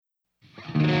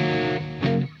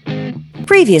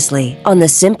Previously on the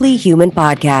Simply Human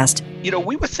podcast.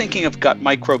 We were thinking of gut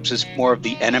microbes as more of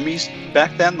the enemies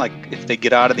back then. Like if they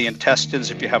get out of the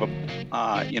intestines, if you have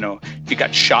if you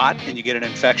got shot and you get an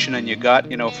infection in your gut,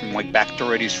 from like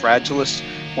Bacteroides fragilis,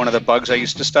 one of the bugs I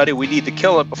used to study, we need to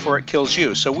kill it before it kills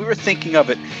you. So we were thinking of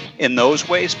it in those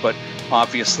ways, but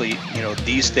obviously,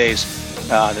 these days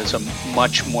there's a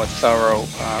much more thorough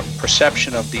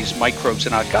perception of these microbes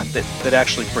in our gut that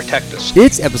actually protect us.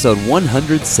 It's episode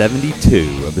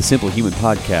 172 of the Simple Human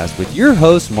podcast with your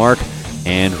hosts, Mark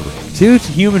and Rick. Two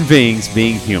human beings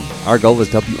being human. Our goal is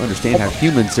to help you understand how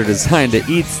humans are designed to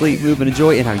eat, sleep, move, and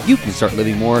enjoy, and how you can start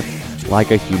living more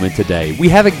like a human today. We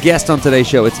have a guest on today's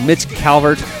show. It's Mitch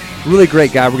Calvert. Really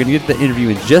great guy. We're going to get to the interview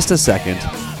in just a second.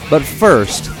 But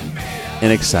first,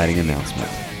 an exciting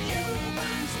announcement.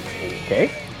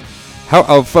 Okay.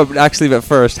 But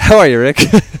first, how are you, Rick?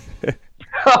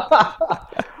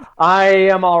 I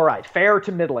am all right. Fair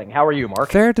to middling. How are you, Mark?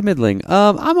 Fair to middling.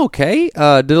 I'm okay. Did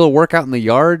a little workout in the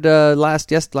yard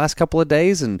last couple of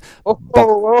days, and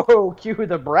cue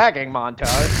the bragging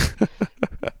montage.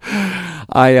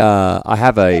 I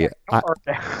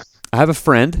have a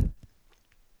friend.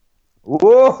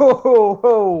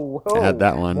 Whoa! I had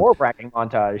that one. More bragging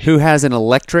montage. Who has an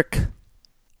electric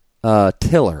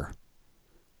tiller?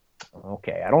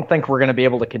 Okay, I don't think we're going to be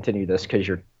able to continue this because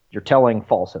you're telling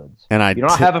falsehoods. And you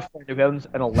don't have a friend who owns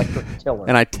an electric tiller.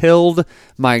 And I tilled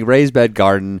my raised bed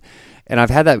garden, and I've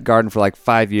had that garden for like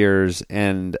 5 years,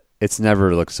 and it's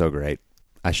never looked so great.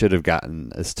 I should have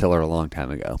gotten this tiller a long time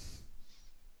ago.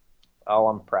 Oh,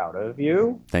 I'm proud of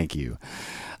you. Thank you.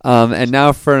 And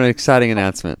now for an exciting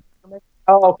announcement.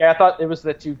 Oh, okay. I thought it was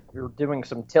that you were doing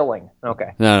some tilling.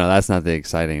 Okay. No, that's not the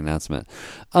exciting announcement.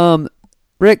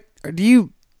 Rick, do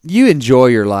you enjoy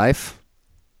your life?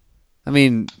 I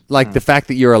mean, like the fact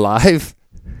that you're alive?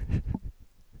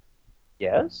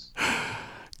 Yes.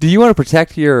 Do you want to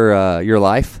protect your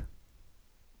life?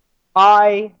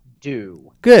 I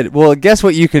do. Good. Well, guess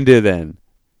what you can do then?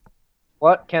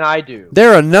 What can I do?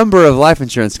 There are a number of life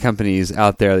insurance companies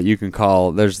out there that you can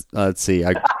call. There's let's see.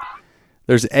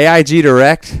 There's AIG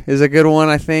Direct is a good one,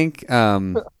 I think.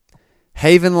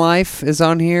 Haven Life is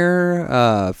on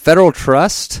here. Federal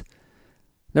Trust.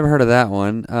 Never heard of that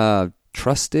one.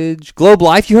 Trustage. Globe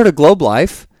Life. You heard of Globe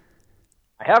Life?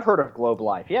 I have heard of Globe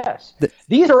Life. Yes.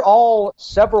 These are all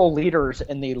several leaders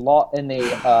in the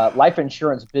life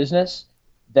insurance business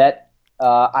that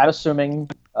I'm assuming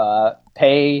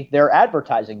pay their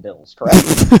advertising bills.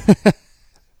 Correct?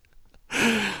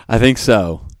 I think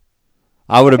so.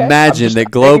 I would imagine that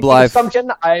Globe Life. I'm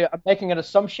making an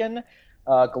assumption.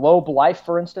 Globe Life,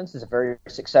 for instance, is a very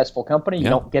successful company. You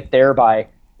don't get there by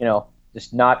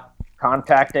just not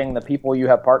contacting the people you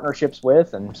have partnerships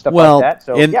with and stuff like that.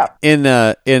 So in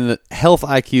Health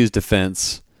IQ's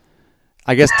defense,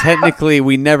 I guess technically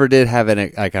we never did have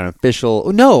an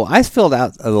official. No, I filled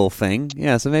out a little thing.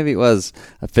 Yeah, so maybe it was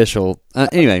official.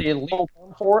 Anyway, a little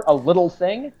term for it, a little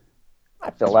thing.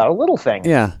 I filled out a little thing.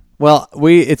 Yeah. Well,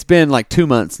 it's been like 2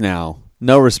 months now,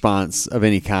 no response of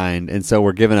any kind, and so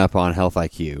we're giving up on Health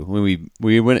IQ. When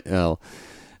we went.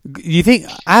 You think?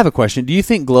 I have a question. Do you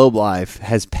think Globe Life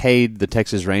has paid the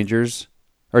Texas Rangers,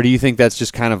 or do you think that's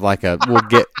just kind of like a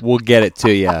we'll get it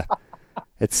to you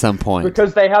at some point?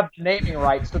 Because they have naming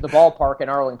rights to the ballpark in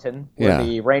Arlington where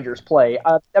the Rangers play.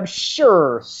 I'm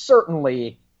sure,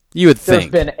 certainly, you would there's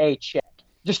think been a check,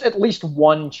 just at least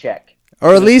one check,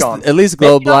 or at least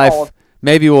Globe Life.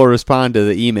 Maybe we'll respond to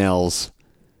the emails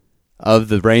of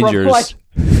the Rangers.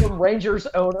 From Rangers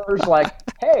owners, like,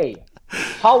 hey,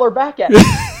 holler back at me.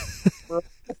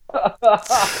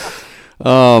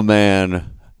 Oh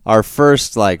man, our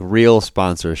first real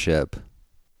sponsorship.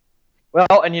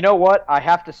 Well, and you know what? I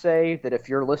have to say that if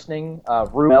you're listening,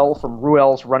 Ruel from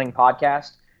Ruel's Running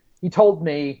Podcast, he told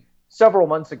me several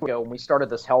months ago when we started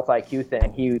this Health IQ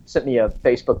thing, he sent me a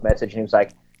Facebook message and he was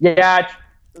like, "Yeah,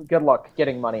 good luck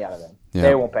getting money out of them. Yeah.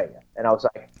 They won't pay you." And I was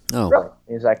like, "Oh, really?"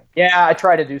 He was like, "Yeah, I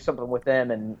tried to do something with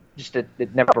them and just it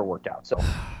never worked out." So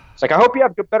it's like, I hope you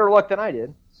have better luck than I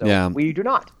did. So we do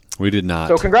not. We did not.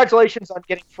 So congratulations on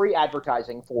getting free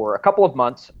advertising for a couple of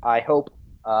months. I hope.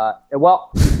 I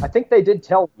think they did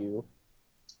tell you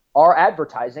our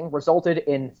advertising resulted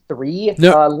in 3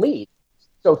 leads.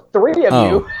 So 3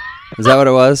 of you. Is that what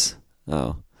it was?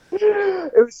 Oh.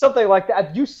 It was something like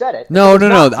that. You said it. No.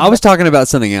 I was talking about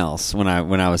something else when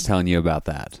I was telling you about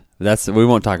that. We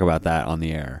won't talk about that on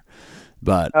the air.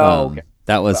 But okay.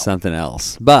 That was something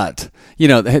else. But,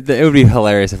 it would be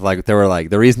hilarious if they were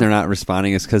the reason they're not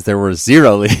responding is because there were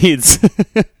 0 leads.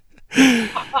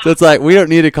 So it's we don't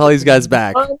need to call these guys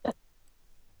back.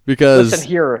 Because listen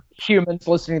here, humans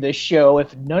listening to this show,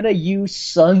 if none of you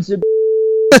sons of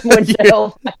went to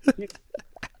hell.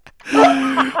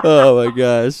 Oh my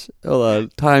gosh. Hold on.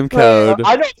 Time code.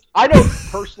 I know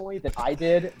personally that I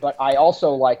did, but I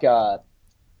also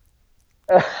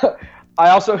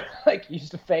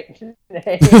used a fake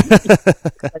name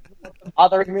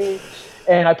bothering me,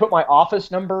 and I put my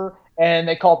office number, and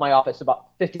they called my office about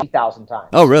 50,000 times.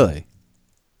 Oh, really?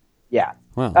 Yeah.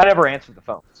 Wow. I never answered the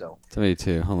phone, so.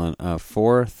 22. Hold on.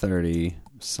 4:30.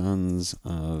 Sons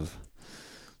of.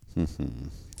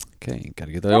 Okay,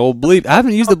 gotta get that old bleep. I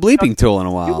haven't used the bleeping tool in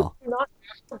a while. You do not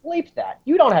have to bleep that.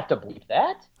 You don't have to bleep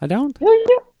that. I don't. Do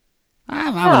you?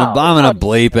 I'm gonna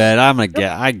bleep it.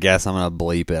 I guess I'm gonna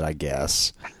bleep it. I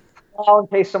guess. Well, in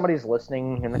case somebody's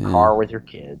listening in the car with your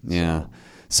kids. Yeah.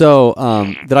 So,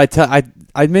 did I tell?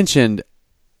 I mentioned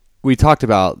we talked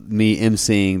about me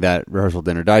emceeing that rehearsal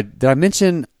dinner. Did I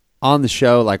mention on the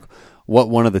show like what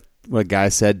what guy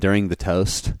said during the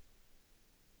toast?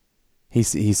 He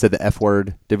said the F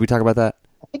word. Did we talk about that?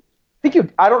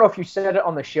 I don't know if you said it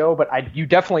on the show, but you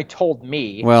definitely told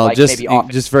me. Well, like,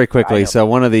 just very quickly. So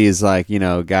one of these, like,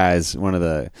 guys, one of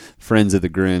the friends of the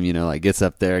groom, like gets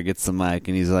up there, gets the mic,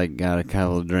 and he's like got a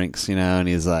couple of drinks, and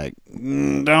he's like,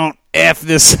 "Don't F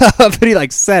this up," and he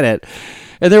like said it,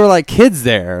 and there were like kids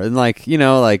there, and like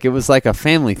like it was like a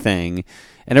family thing,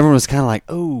 and everyone was kind of like,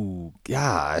 "Oh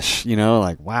gosh,"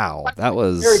 like, "Wow, that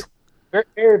was very,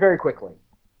 very, very quickly."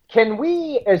 Can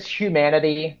we, as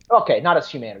humanity, not as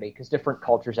humanity, because different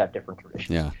cultures have different traditions.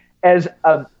 Yeah. As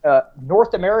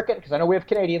North American, because I know we have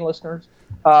Canadian listeners,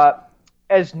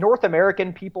 as North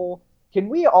American people, can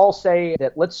we all say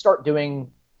that let's start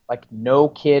doing, like,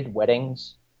 no-kid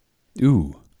weddings?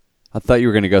 Ooh. I thought you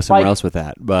were going to go somewhere else with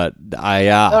that, but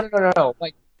No.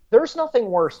 Like, there's nothing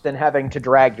worse than having to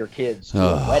drag your kids to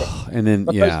a wedding. And then,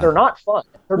 because they're not fun.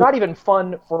 They're not even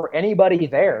fun for anybody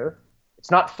there. It's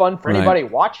not fun for anybody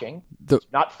watching. It's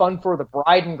not fun for the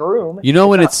bride and groom.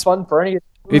 When it's fun for any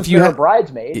if you have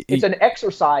bridesmaids. It's an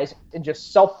exercise in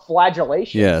just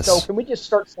self-flagellation. Yes. So can we just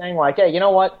start saying, like, hey, you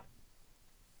know what?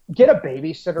 Get a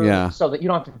babysitter so that you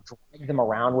don't have to drag them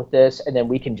around with this, and then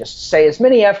we can just say as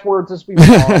many F words as we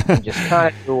want and just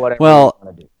kind of do whatever we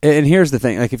want to do. And here's the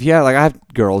thing. Like, if you have, I have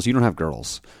girls, you don't have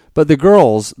girls. But the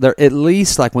girls, they're at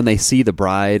least, like, when they see the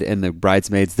bride and the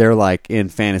bridesmaids, they're, like, in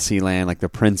fantasy land, like the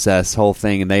princess whole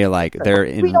thing, and they're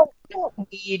in... We don't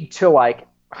need to, like,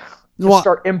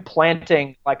 start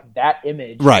implanting, like, that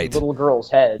image in little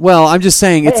girls' heads. Well, I'm just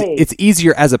saying it's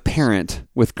easier as a parent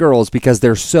with girls because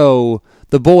they're so...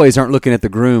 The boys aren't looking at the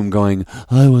groom going,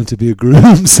 I want to be a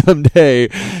groom someday.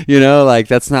 Like,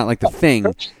 that's not, like, the thing.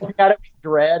 Looking at it with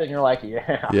dread, and you're like,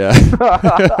 yeah.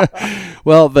 Yeah.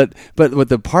 Well, but what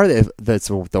the part that's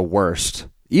the worst,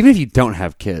 even if you don't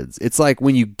have kids, it's like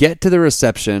when you get to the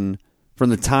reception from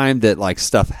the time that, like,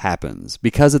 stuff happens,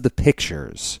 because of the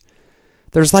pictures,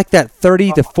 there's like that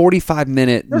 30 to 45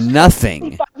 minute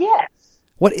nothing. Yes.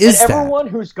 What is that? Everyone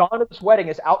who's gone to this wedding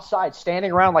is outside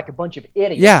standing around like a bunch of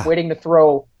idiots waiting to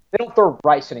throw. They don't throw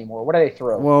rice anymore. What do they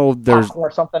throw? Well, there's popcorn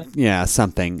or something. Yeah,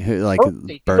 something like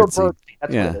birdseed. That's what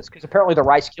it is. Because apparently the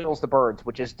rice kills the birds,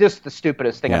 which is just the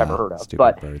stupidest thing I've ever heard of.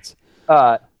 Birds.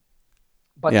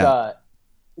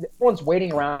 Everyone's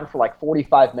waiting around for like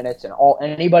 45 minutes, and all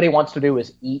anybody wants to do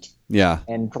is eat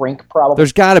and drink, probably.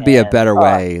 There's got to be a better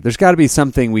way. There's got to be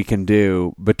something we can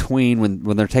do between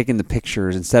when they're taking the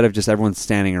pictures instead of just everyone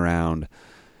standing around.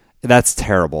 That's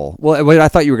terrible. Well, what I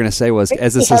thought you were going to say was...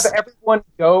 have everyone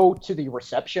go to the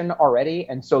reception already,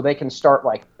 and so they can start,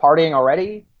 like, partying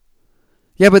already.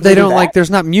 Yeah, but they don't, like,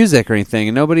 there's not music or anything,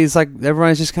 and nobody's, like,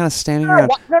 everyone's just kind of standing around.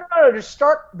 No, just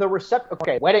start the reception.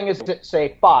 Okay, wedding is at,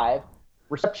 say, 5.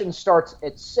 Reception starts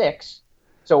at 6,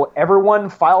 so everyone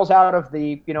files out of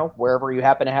the, wherever you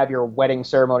happen to have your wedding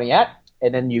ceremony at,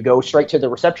 and then you go straight to the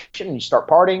reception and you start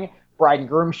partying. Bride and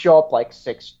groom show up like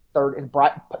 6:30, and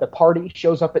the party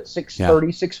shows up at 6:30,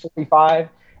 6:45.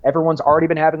 Everyone's already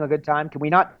been having a good time. Can we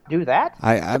not do that?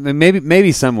 I mean,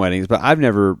 maybe some weddings, but I've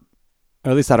never, or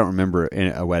at least I don't remember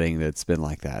a wedding that's been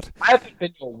like that. I haven't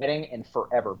been to a wedding in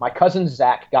forever. My cousin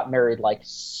Zach got married like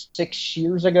 6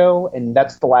 years ago, and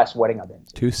that's the last wedding I've been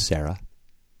to. To Sarah.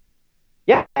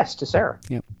 Yes, to Sarah.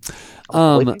 Yep.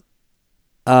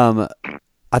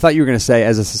 I thought you were going to say,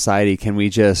 as a society, can we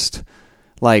just,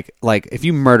 like if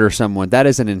you murder someone, that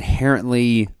is an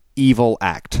inherently evil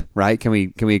act, right? Can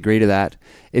we agree to that?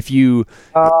 If you,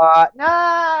 I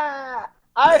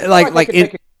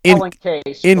feel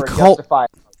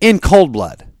in cold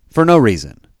blood for no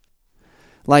reason,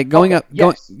 like going up.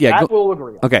 Yes, I will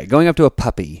agree. Okay, going up to a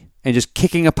puppy and just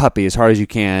kicking a puppy as hard as you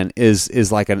can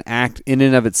is like an act in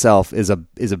and of itself is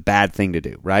a bad thing to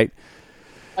do, right?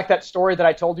 Like that story that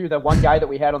I told you, that one guy that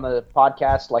we had on the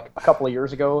podcast like a couple of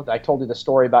years ago, that I told you the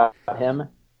story about him.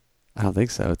 I don't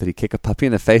think so. Did he kick a puppy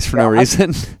in the face for no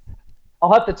reason?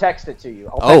 I'll have to text it to you.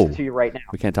 I'll text it to you right now.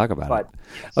 We can't talk about it.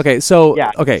 Yes. Okay, so yeah,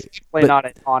 okay, explain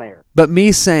on air. But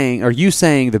me saying, or you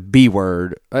saying the B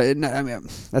word, I mean,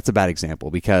 that's a bad example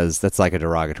because that's like a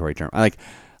derogatory term.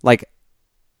 Like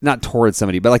not towards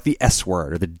somebody, but like the S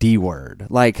word or the D word.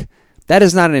 Like that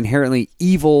is not an inherently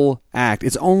evil act.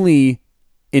 It's only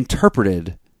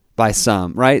interpreted by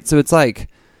some, right? So it's like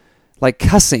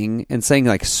cussing and saying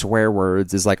like swear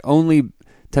words is like only,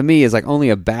 to me, is like only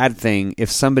a bad thing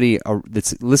if somebody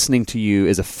that's listening to you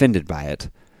is offended by it.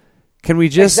 Can we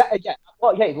just... Exactly, yeah.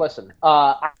 Well, hey, listen,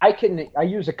 I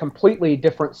use a completely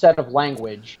different set of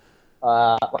language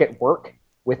like at work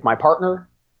with my partner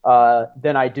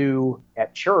than I do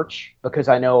at church, because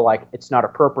I know like it's not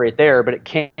appropriate there, but it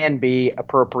can be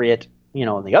appropriate,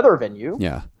 in the other venue.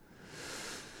 Yeah.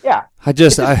 Yeah.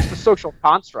 It's a social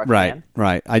construct, right, man.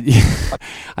 Right.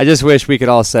 I just wish we could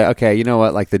all say, okay, you know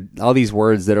what, like all these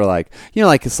words that are like,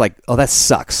 like it's like, oh, that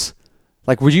sucks.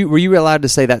 Like, were you allowed to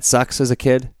say that sucks as a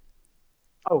kid?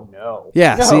 Oh no.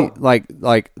 Yeah. No. See, like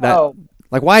that. No.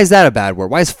 Like, why is that a bad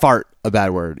word? Why is fart a bad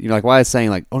word? Like, why is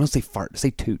saying like, oh, don't say fart, say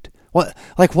toot. What?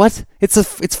 Like what?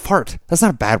 It's fart. That's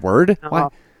not a bad word. Why?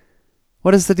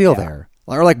 What is the deal there?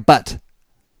 Or like butt.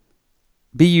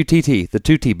 B-U-T-T, the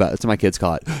 2T butt. That's what my kids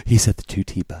call it. He said the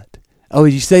 2T butt. Oh,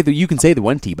 you can say the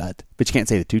 1T butt, but you can't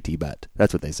say the 2T butt.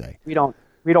 That's what they say. We don't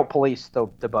police the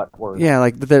butt word. Yeah,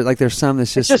 like there's some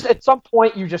that's just... It's just at some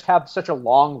point you just have such a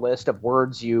long list of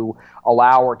words you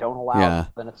allow or don't allow. Yeah.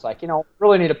 Then it's like,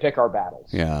 really need to pick our battles.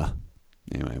 Yeah.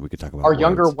 Anyway, we could talk about our words.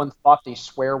 younger one thought the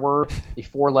swear word, the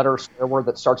 4-letter swear word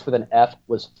that starts with an F,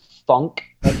 was funk,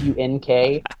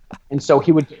 F-U-N-K. And so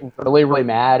he would get really, really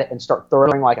mad and start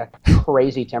throwing like a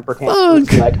crazy temper tantrum.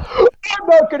 Like, I'm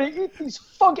not going to eat these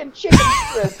fucking chicken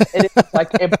strips. And it's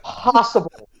like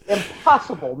impossible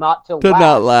not to laugh.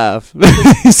 Not laugh.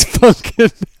 He's fucking...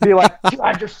 Be like,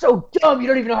 God, you're so dumb. You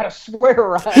don't even know how to swear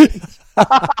right.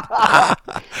 I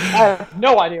have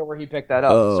no idea where he picked that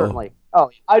up, certainly. Oh,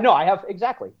 I know. I have,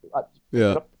 exactly.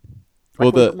 Yeah.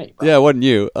 Well, it wasn't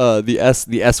you. The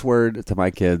S word to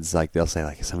my kids, like they'll say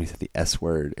like somebody said the S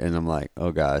word, and I'm like,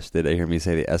 oh gosh, did they hear me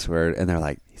say the S word? And they're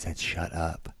like, he said shut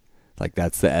up. Like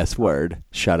that's the S word.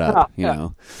 Shut up.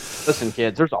 Listen,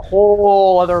 kids, there's a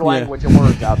whole other language of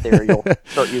words out there you'll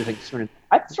start using soon.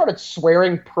 I started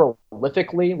swearing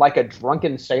prolifically like a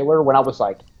drunken sailor when I was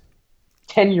like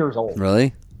 10 years old.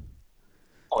 Really?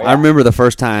 Oh, yeah. I remember the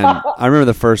first time.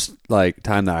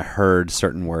 Time that I heard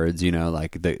certain words.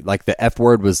 Like the F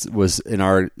word was in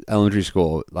our elementary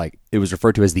school. Like it was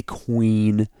referred to as the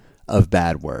queen of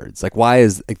bad words. Like why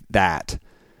is that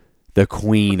the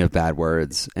queen of bad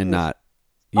words and not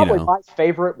probably my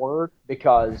favorite word,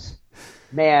 because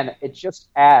man, it just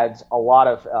adds a lot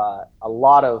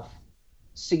of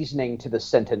seasoning to the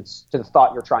sentence, to the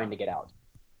thought you're trying to get out.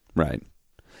 Right.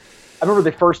 I remember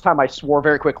the first time I swore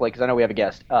very quickly, because I know we have a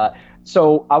guest.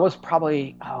 So I was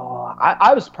probably,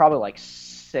 like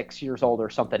 6 years old or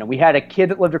something. And we had a kid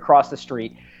that lived across the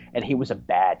street, and he was a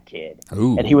bad kid.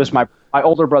 Ooh. And he was my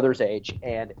older brother's age.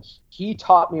 And he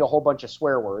taught me a whole bunch of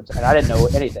swear words, and I didn't know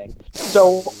anything.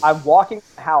 So I'm walking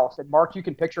the house, and Mark, you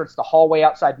can picture it's the hallway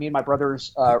outside me and my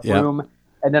brother's room.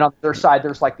 And then on the other side,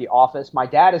 there's like the office. My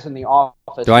dad is in the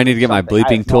office. Do I need to get my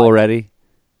bleeping tool ready?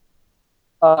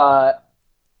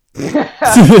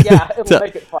 Yeah, it'll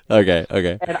make it fun. Okay.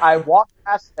 And I walked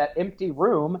past that empty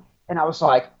room, and I was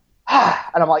like,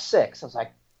 and I'm like 6. I was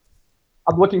like,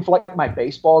 I'm looking for like my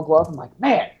baseball glove. I'm like,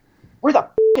 man, where the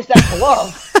is that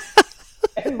glove?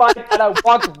 and I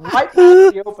walked right past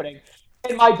the opening,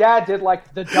 and my dad did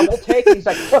like the double take. And he's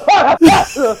like, hey,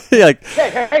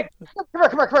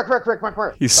 come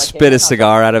here. He spit his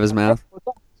cigar out of his mouth.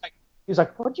 He's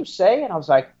like, what'd you say? And I was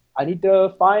like, I need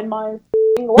to find my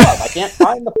glove. I can't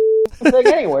find the thing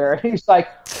anywhere. And he's like,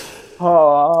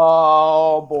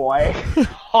 oh boy.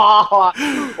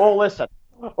 Well, listen.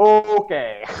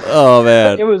 Okay. Oh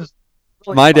man. It was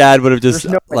really my fun. Dad would have just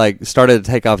started to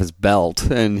take off his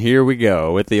belt, and here we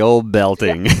go with the old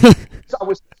belting. Yeah. So I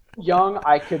was young.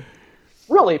 I could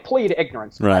really plead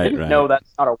ignorance. Right. I didn't know that's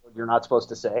not a word you're not supposed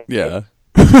to say. Yeah.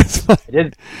 I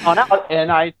did on out,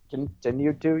 and I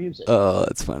continued to use it. Oh,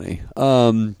 that's funny.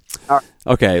 Right.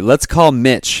 Okay, let's call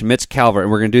Mitch Calvert,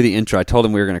 and we're going to do the intro. I told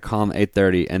him we were going to call him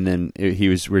 8:30, and then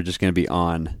we're just going to be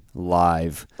on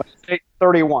live. But it's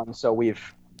 8:31, so we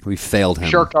failed him.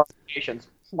 Shirked our obligations.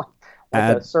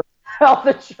 Health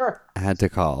insurance. Had to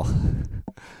call.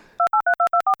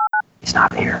 He's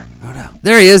not here. Oh, no.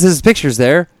 There he is. His picture's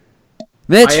there.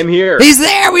 Mitch. I am here. He's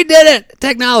there. We did it.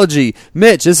 Technology.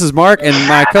 Mitch, this is Mark and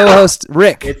my co-host,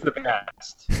 Rick. It's the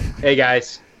best. Hey,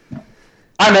 guys.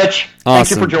 Hi, Mitch. Awesome. Thank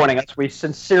you for joining us. We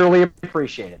sincerely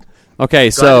appreciate it. Okay,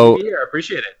 Glad so to be here. I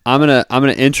appreciate it. I'm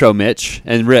gonna intro Mitch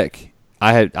and Rick.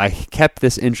 I kept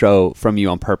this intro from you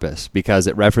on purpose because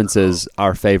it references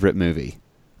our favorite movie.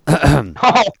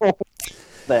 Oh,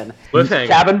 then Cliffhanger.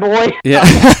 Cabin Boy. Yeah,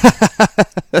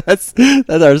 that's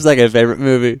our second favorite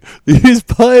movie. These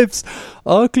pipes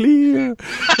are clear.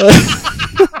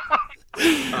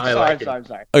 I like it.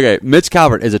 Sorry. Okay, Mitch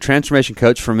Calvert is a transformation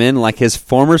coach for men like his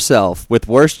former self with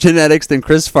worse genetics than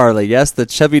Chris Farley. Yes, the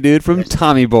chubby dude from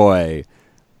Tommy Boy.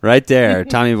 Right there,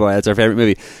 Tommy Boy. That's our favorite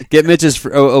movie. Get Mitch's.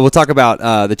 We'll talk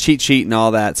about the cheat sheet and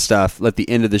all that stuff at the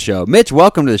end of the show. Mitch,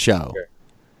 welcome to the show. Sure.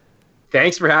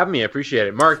 Thanks for having me. I appreciate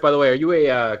it. Mark, by the way, are you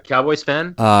a Cowboys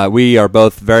fan? We are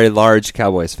both very large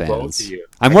Cowboys fans. Both of you.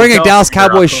 I'm I wearing can a tell Dallas from your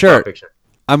Cowboys profile shirt. picture.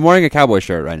 I'm wearing a Cowboys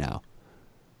shirt right now.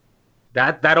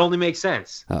 That only makes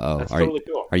sense. Uh-oh. That's totally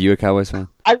cool. Are you a Cowboys fan?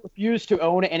 I refuse to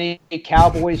own any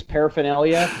Cowboys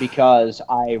paraphernalia because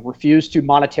I refuse to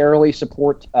monetarily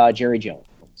support Jerry Jones.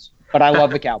 But I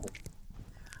love the Cowboys.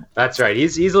 That's right.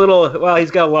 He's a little. Well,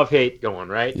 he's got a love-hate going,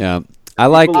 right? Yeah. I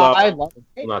like. People love I him. love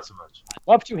it. Not so much. I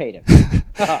love to hate him.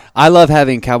 I love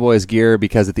having Cowboys gear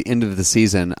because at the end of the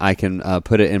season I can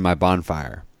put it in my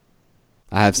bonfire.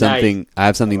 I have something. Nice. I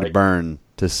have something I to like burn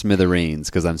to smithereens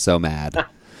because I'm so mad.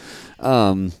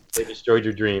 They destroyed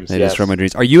your dreams. They yes. destroy my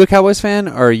dreams. Are you a Cowboys fan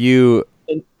or are you?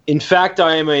 In fact,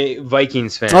 I am a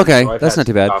Vikings fan. Okay, so I've that's had not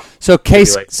too some bad. tough So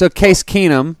Case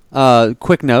tribulations. Keenum.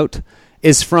 Quick note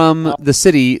is from the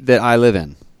city that I live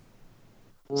in.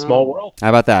 Small world. How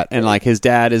about that? And like his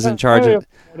dad is in charge of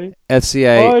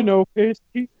FCA. I know Case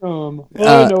Keenum.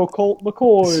 Uh, I know Colt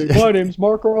McCoy. My name's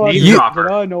Mark Rogers. Name dropper.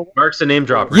 But I know. Mark's a name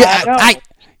dropper. Yeah, I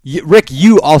know. Rick,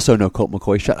 you also know Colt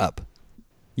McCoy. Shut up.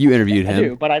 You interviewed I him.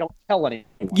 do, but I don't tell anyone.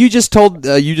 You just told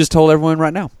everyone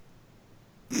right now.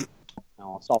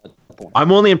 No, it's all the point.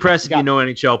 I'm only impressed if Yeah. you know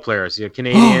NHL players. You're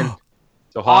Canadian.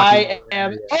 So hockey. I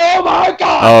am. Oh my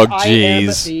God! Oh, I am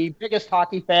jeez. the biggest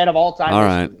hockey fan of all time. All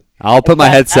right. I'll put my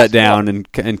headset down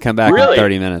and come back in Really?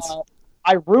 30 minutes.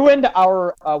 I ruined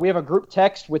our. We have a group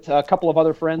text with a couple of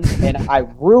other friends, and I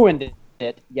ruined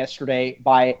it yesterday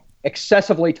by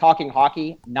excessively talking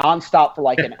hockey nonstop for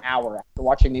like an hour after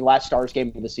watching the last Stars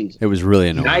game of the season. It was really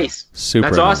annoying. Nice. Super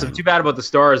That's awesome. annoying. Too bad about the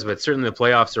Stars, but certainly the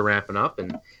playoffs are ramping up,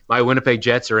 and my Winnipeg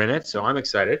Jets are in it, so I'm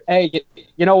excited. Hey,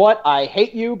 you know what? I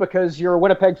hate you because you're a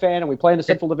Winnipeg fan and we play in the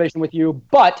Central Division with you,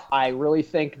 but I really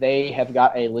think they have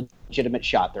got a legitimate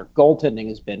shot. Their goaltending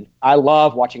has been. I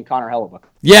love watching Connor Hellebuck.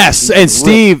 Yes, and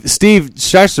Steve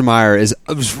Schestermeyer was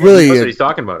That's really what he's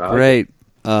talking about. I like great.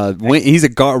 He's a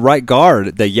right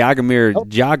guard, the Yagomir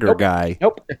Jagr guy.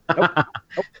 Nope.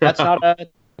 That's not a.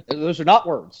 Those are not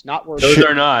words. Not words. Those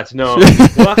are not. No. We'll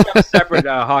have to have a separate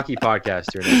hockey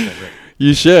podcast here next time. Rick.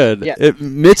 You should. Yeah.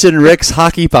 Mitch and Rick's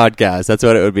hockey podcast. That's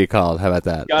what it would be called. How about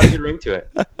that? Got a good ring to it.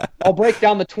 I'll break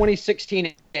down the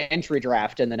 2016 entry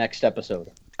draft in the next episode.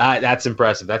 That's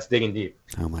impressive. That's digging deep.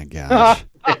 Oh my gosh.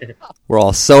 We're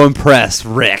all so impressed,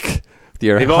 Rick.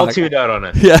 They've all tuned out on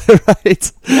it. Yeah,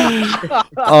 right.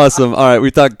 Awesome. All right, we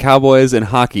talked Cowboys and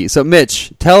hockey. So,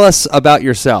 Mitch, tell us about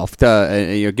yourself. Give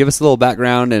us a little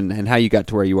background and how you got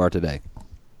to where you are today.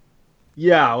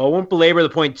 Yeah, well, I won't belabor the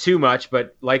point too much,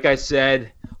 but like I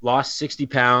said, lost 60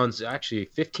 pounds actually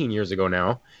 15 years ago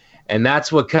now, and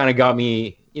that's what kind of got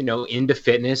me, into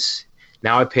fitness.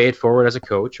 Now I pay it forward as a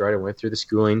coach, right? I went through the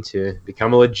schooling to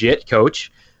become a legit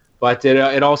coach, but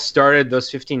it all started those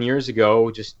 15 years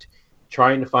ago, just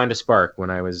trying to find a spark when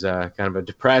I was kind of a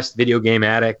depressed video game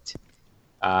addict,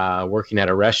 working at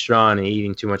a restaurant and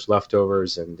eating too much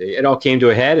leftovers, and it all came to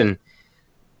a head. And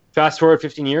fast forward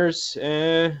 15 years,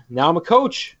 now I'm a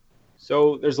coach.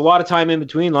 So there's a lot of time in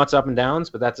between, lots of up and downs,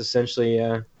 but that's essentially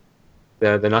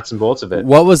the nuts and bolts of it.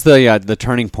 What was the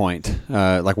turning point?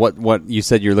 Like what you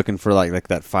said you're looking for like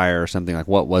that fire or something. Like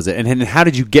what was it? And how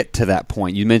did you get to that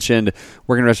point? You mentioned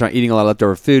working in a restaurant, eating a lot of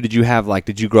leftover food. Did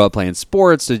you grow up playing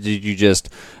sports? Or did you just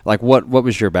what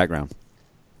was your background?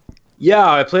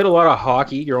 Yeah, I played a lot of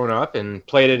hockey growing up and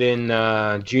played it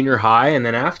in junior high. And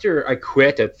then after I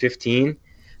quit at 15,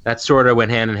 that sort of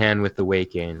went hand in hand with the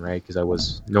weight gain, right? Because I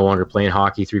was no longer playing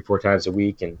hockey 3-4 times a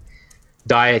week, and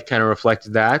diet kind of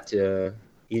reflected that,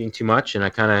 eating too much, and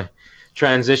I kind of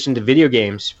transitioned to video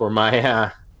games for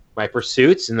my my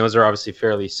pursuits, and those are obviously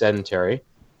fairly sedentary.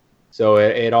 So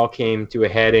it all came to a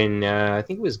head in, I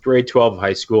think it was grade 12 of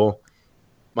high school.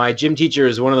 My gym teacher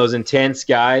is one of those intense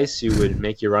guys who would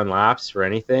make you run laps for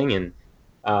anything, and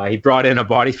He brought in a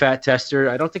body fat tester.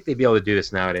 I don't think they'd be able to do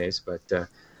this nowadays, but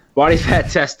body fat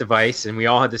test device, and we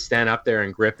all had to stand up there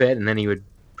and grip it, and then he would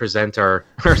present our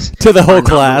to the whole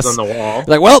class on the wall.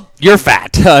 Like, well, you're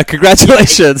fat.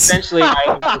 Congratulations. Essentially,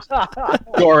 I was the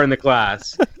score in the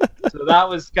class. So that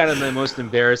was kind of the most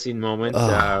embarrassing moment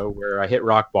where I hit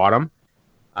rock bottom.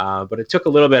 But it took a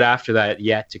little bit after that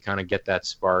yet to kind of get that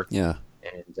spark. Yeah.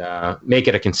 And make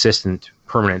it a consistent,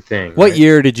 permanent thing. What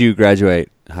year did you graduate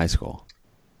high school?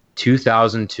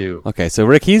 2002. Okay, so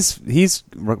Rick, he's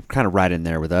kind of right in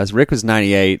there with us. Rick was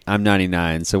 98, I'm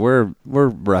 99, so we're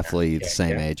roughly the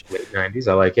same age. Late 90s,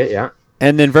 I like it, yeah.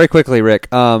 And then very quickly, Rick,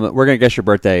 we're going to guess your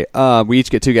birthday. We each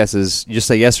get 2 guesses. You just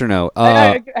say yes or no.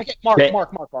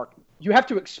 Mark. You have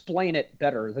to explain it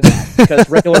better than that because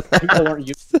regular people aren't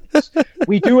used to this.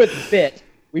 We do it bit.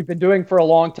 We've been doing for a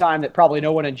long time that probably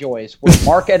no one enjoys, where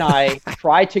Mark and I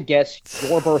try to guess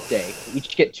your birthday. We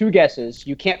each get 2 guesses.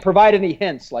 You can't provide any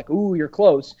hints like, ooh, you're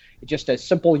close. It's just a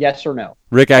simple yes or no.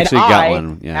 Rick actually got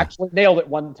one. Yeah. Actually nailed it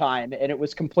one time, and it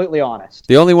was completely honest.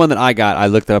 The only one that I got, I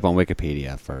looked it up on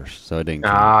Wikipedia first, so it didn't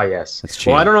count. Ah, yes. That's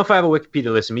cheating. Well, I don't know if I have a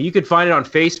Wikipedia list. I mean, you could find it on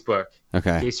Facebook in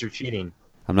case you're cheating.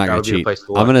 I'm not going to cheat.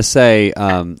 I'm going to say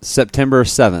September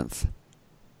 7th.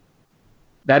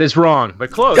 That is wrong,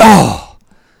 but close. Oh!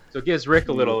 So it gives Rick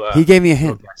a little... he gave me a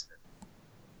hint.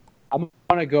 I'm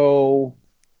going to go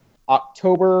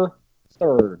October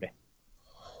 3rd.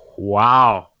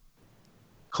 Wow.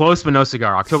 Close but no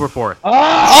cigar. October 4th.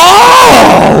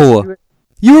 Oh!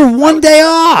 You were one day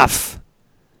off.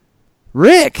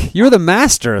 Rick, you're the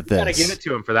master of this. You got to give it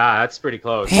to him for that. That's pretty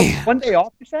close. Man. One day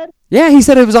off, you said? Yeah, he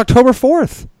said it was October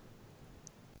 4th.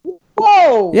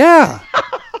 Whoa! Yeah.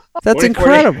 That's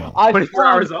incredible. 24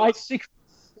 hours off.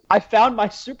 I found my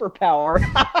superpower.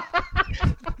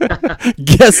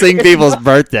 Guessing people's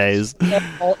birthdays.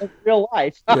 In real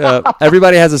life. Yeah,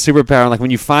 everybody has a superpower. Like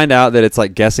when you find out that it's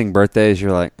like guessing birthdays,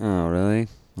 you're like, oh, really?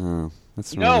 Oh,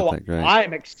 that's not that great.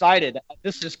 I'm excited.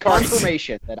 This is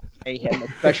confirmation that I am a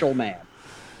special man.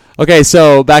 Okay,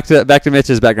 so back to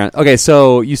Mitch's background. Okay,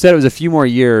 so you said it was a few more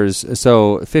years.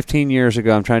 So 15 years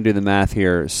ago, I'm trying to do the math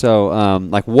here. So,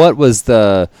 like, what was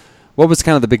kind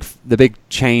of the big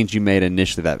change you made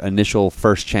initially? That initial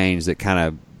first change that kind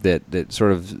of that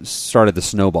sort of started the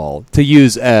snowball. To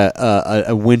use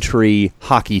a wintry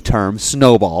hockey term,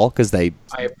 snowball, because they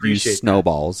use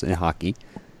snowballs in hockey.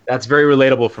 That's very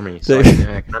relatable for me, so I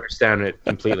can understand it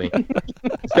completely.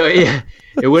 So yeah,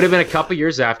 it would have been a couple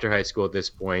years after high school at this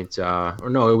point, or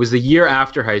no, it was the year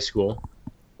after high school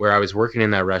where I was working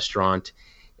in that restaurant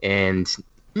and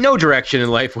no direction in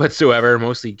life whatsoever.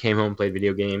 Mostly came home and played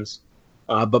video games.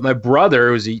 But my brother,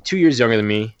 who was 2 years younger than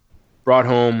me, brought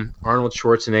home Arnold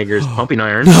Schwarzenegger's Pumping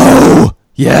Iron. No!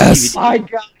 Yes! My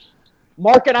gosh.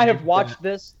 Mark and I have watched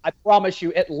this, I promise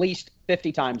you, at least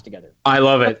 50 times together. I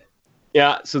love it.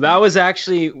 Yeah, so that was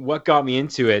actually what got me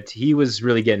into it. He was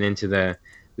really getting into the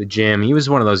gym. He was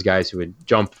one of those guys who would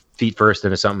jump feet first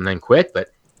into something and then quit.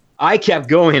 But I kept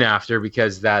going after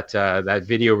because that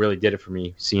video really did it for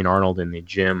me, seeing Arnold in the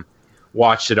gym.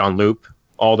 Watched it on loop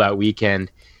all that weekend.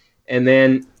 And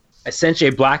then essentially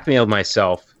I blackmailed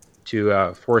myself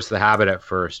to force the habit at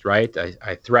first, right?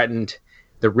 I threatened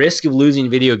the risk of losing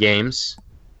video games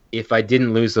if I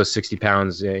didn't lose those 60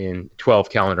 pounds in 12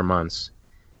 calendar months.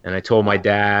 And I told my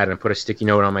dad and put a sticky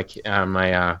note on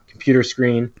my computer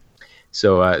screen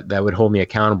so that would hold me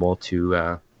accountable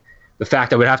to the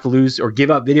fact I would have to lose or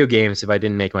give up video games if I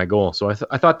didn't make my goal. So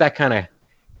I thought that kind of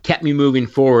kept me moving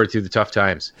forward through the tough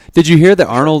times. Did you hear that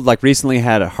Arnold recently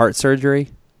had a heart surgery?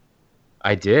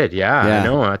 I did, yeah. I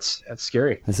know, that's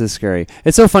scary. This is scary.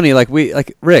 It's so funny.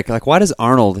 Rick, why does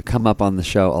Arnold come up on the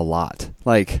show a lot?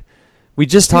 We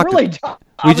just talked.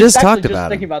 We just talked about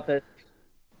thinking him. about this.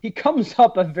 He comes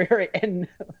up a very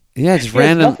just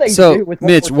random. So,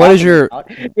 Mitch, what is your?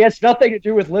 He has nothing to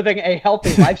do with living a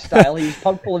healthy lifestyle. He's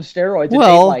pumped full of steroids.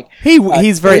 Well,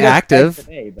 he's very active.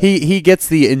 Today, he gets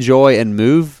the enjoy and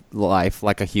move life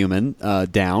like a human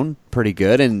down pretty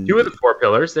good. And 2 of the 4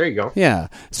 pillars. There you go. Yeah.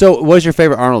 So, what is your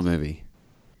favorite Arnold movie?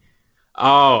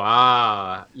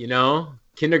 Oh,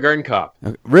 Kindergarten Cop.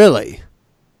 Really?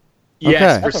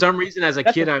 Yes. Okay. For some reason, as a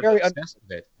kid, I was obsessed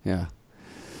with it. Yeah.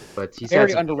 But he's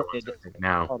very had underrated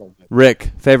now.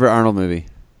 Rick, favorite Arnold movie?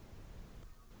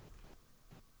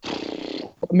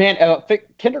 Man,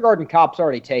 Kindergarten Cop's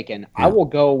already taken. Yeah. I will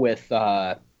go with,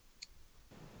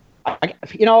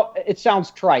 it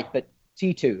sounds trite, but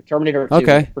T2, Terminator 2.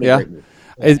 Okay, yeah.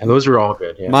 Those are all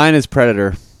good. Yeah. Mine is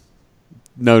Predator.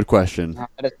 No question.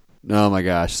 Oh my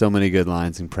gosh, so many good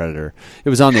lines in Predator. It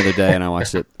was on the other day and I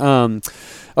watched it.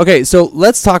 Okay, so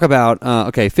let's talk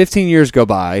about 15 years go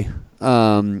by.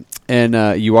 And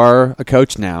and you are a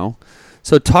coach now.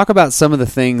 So talk about some of the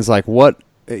things like what,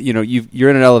 you're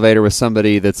in an elevator with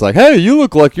somebody that's like, hey, you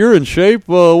look like you're in shape.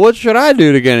 Well, what should I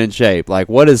do to get in shape? Like,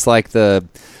 what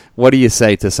do you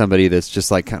say to somebody that's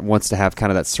just like wants to have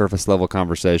kind of that surface level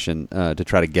conversation to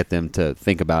try to get them to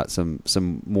think about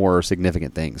some more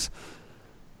significant things?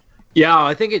 Yeah,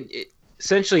 I think it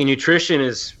essentially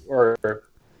nutrition or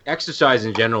exercise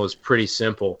in general is pretty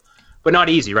simple, but not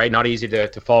easy, right? Not easy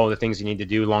to follow the things you need to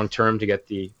do long term to get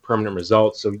the permanent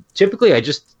results. So typically I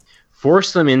just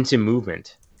force them into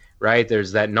movement, right?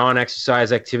 There's that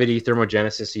non-exercise activity,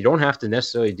 thermogenesis. You don't have to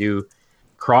necessarily do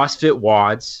CrossFit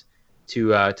WODs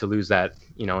to lose that,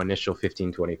 initial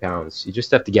 15, 20 pounds. You just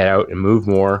have to get out and move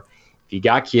more. If you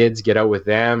got kids, get out with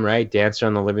them, right? Dance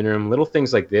around the living room. Little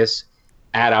things like this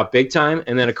add up big time.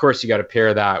 And then, of course, you got to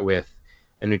pair that with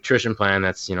a nutrition plan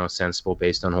that's, sensible,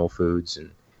 based on whole foods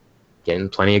and getting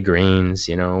plenty of greens,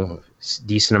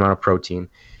 decent amount of protein.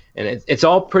 And it's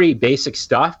all pretty basic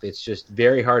stuff. It's just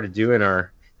very hard to do in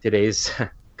our today's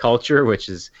culture, which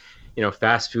is,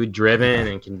 fast food driven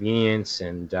and convenience.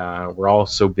 And we're all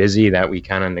so busy that we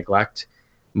kind of neglect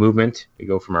movement. We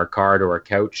go from our car to our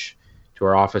couch to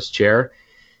our office chair.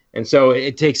 And so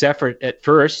it takes effort at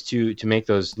first to make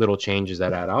those little changes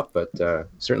that add up. But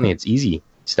certainly it's easy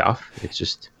stuff.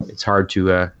 It's hard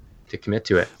to commit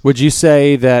to it. Would you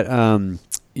say that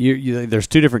there's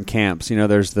two different camps?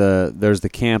 There's the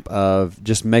camp of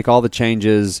just make all the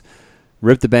changes,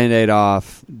 rip the Band-Aid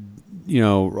off,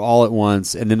 all at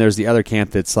once, and then there's the other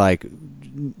camp that's like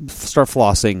start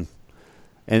flossing,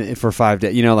 and for 5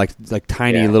 days, like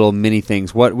tiny little mini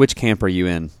things. Which camp are you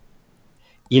in?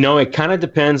 It kind of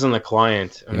depends on the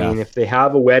client. I mean, if they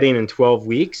have a wedding in 12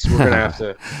 weeks, we're going to have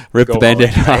to rip the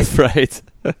Band-Aid off, right?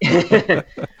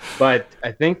 But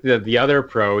I think the other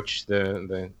approach,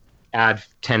 the add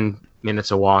 10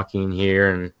 minutes of walking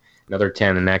here and another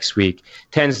 10 the next week,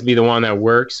 tends to be the one that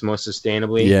works most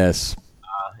sustainably. Yes.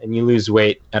 And you lose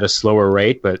weight at a slower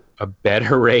rate, but a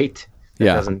better rate that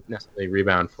doesn't necessarily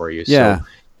rebound for you. Yeah.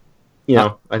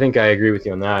 So, I think I agree with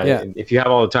you on that. Yeah. If you have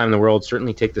all the time in the world,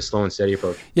 certainly take the slow and steady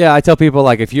approach. Yeah, I tell people,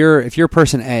 like, if you're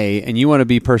person A and you want to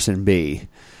be person B,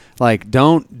 like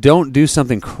don't do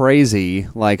something crazy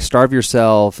like starve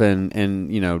yourself and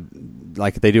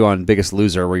like they do on Biggest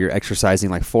Loser, where you're exercising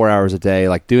like 4 hours a day,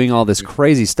 like doing all this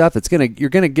crazy stuff. You're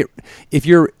gonna get,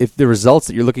 if the results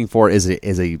that you're looking for is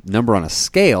a number on a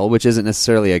scale, which isn't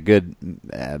necessarily a good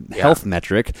health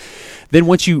metric, then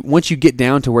once you get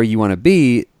down to where you want to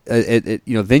be,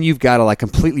 then you've got to like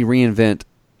completely reinvent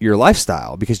your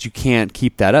lifestyle, because you can't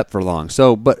keep that up for long.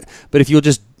 So, but if you'll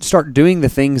just start doing the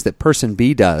things that person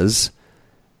B does,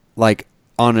 like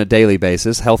on a daily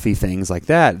basis, healthy things like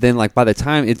that, then like by the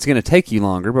time it's going to take you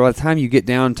longer, but by the time you get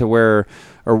down to where,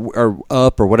 or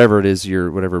up, or whatever it is,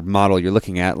 whatever model you're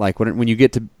looking at, like when you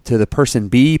get to the person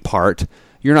B part,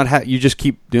 you're not you just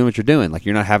keep doing what you're doing. Like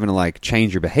you're not having to like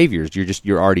change your behaviors.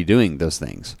 You're already doing those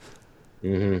things.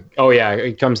 Mm-hmm. Oh yeah,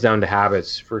 it comes down to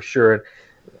habits for sure.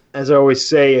 As I always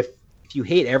say, if you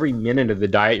hate every minute of the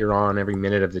diet you're on, every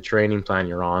minute of the training plan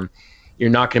you're on, you're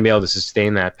not going to be able to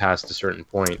sustain that past a certain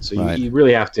point. So you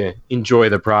really have to enjoy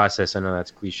the process. I know that's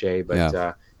cliche, but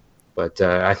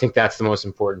I think that's the most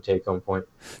important take-home point.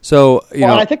 So, and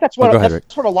I think that's what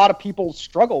a lot of people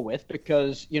struggle with,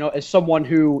 because, as someone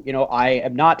who, I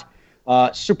am not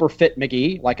super fit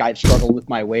McGee, like I've struggled with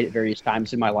my weight at various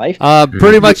times in my life.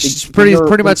 Pretty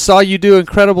much saw you do an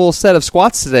incredible set of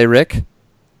squats today, Rick.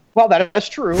 Well, that is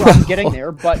true. I'm getting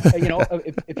there. But,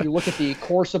 if you look at the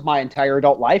course of my entire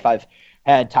adult life, I've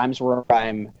had times where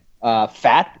I'm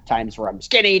fat, times where I'm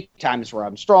skinny, times where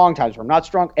I'm strong, times where I'm not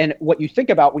strong. And what you think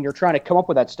about when you're trying to come up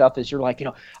with that stuff is you're like,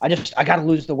 I got to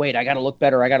lose the weight. I got to look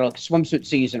better. I got a swimsuit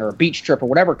season or a beach trip or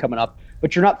whatever coming up.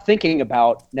 But you're not thinking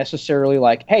about necessarily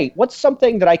like, hey, what's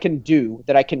something that I can do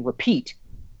that I can repeat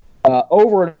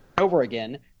over and over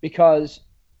again? Because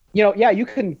you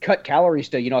can cut calories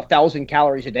to, 1,000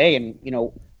 calories a day and,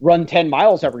 run 10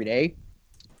 miles every day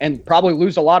and probably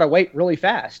lose a lot of weight really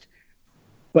fast.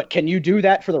 But can you do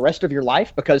that for the rest of your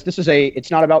life? Because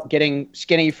it's not about getting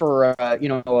skinny for,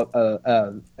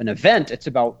 an event. It's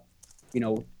about,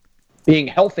 being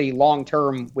healthy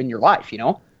long-term in your life,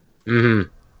 Mm-hmm.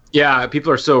 Yeah.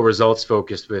 People are so results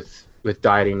focused with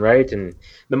dieting, right? And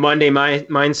the Monday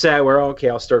mindset where, okay,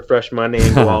 I'll start fresh Monday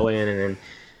and go all in, and then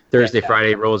Thursday,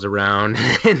 Friday rolls around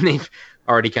and they've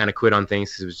already kind of quit on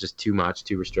things because it was just too much,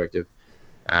 too restrictive,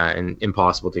 and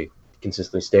impossible to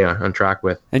consistently stay on track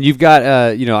with. And you've got,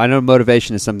 I know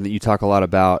motivation is something that you talk a lot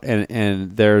about,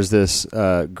 and there's this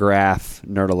graph,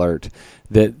 nerd alert,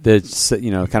 that's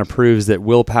kind of proves that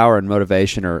willpower and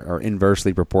motivation are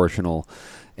inversely proportional.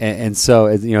 And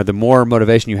so, the more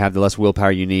motivation you have, the less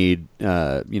willpower you need.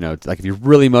 Like if you're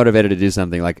really motivated to do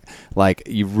something, like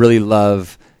you really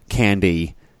love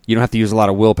candy, you don't have to use a lot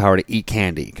of willpower to eat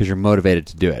candy because you're motivated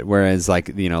to do it. Whereas,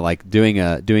 like doing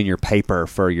your paper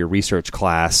for your research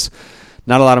class,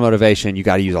 not a lot of motivation. You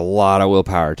got to use a lot of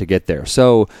willpower to get there.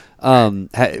 So,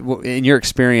 in your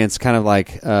experience, kind of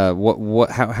like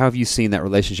how have you seen that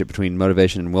relationship between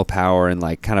motivation and willpower, and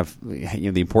like kind of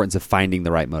the importance of finding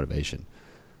the right motivation?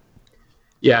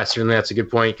 Yeah, certainly that's a good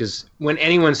point, because when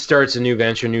anyone starts a new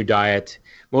venture, new diet,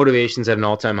 motivation's at an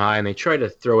all-time high, and they try to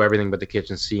throw everything but the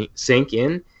kitchen sink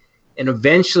in. And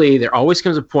eventually, there always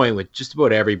comes a point with just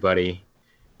about everybody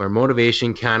where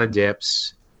motivation kind of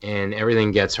dips and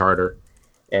everything gets harder.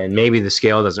 And maybe the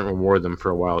scale doesn't reward them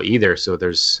for a while either. So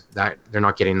there's that, they're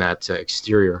not getting that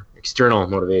external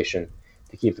motivation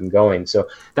to keep them going. So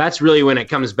that's really when it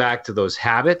comes back to those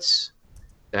habits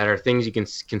that are things you can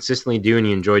consistently do and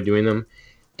you enjoy doing them.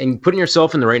 And putting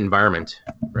yourself in the right environment,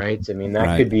 right? I mean,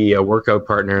 that could be a workout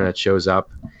partner that shows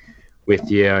up with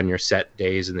you on your set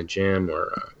days in the gym, or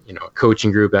a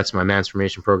coaching group. That's my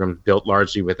Transformation program, built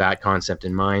largely with that concept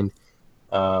in mind,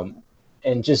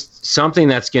 and just something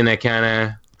that's going to kind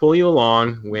of pull you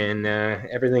along when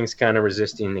everything's kind of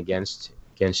resisting against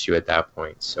you at that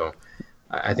point. So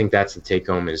I think that's the take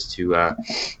home, is to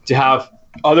have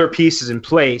other pieces in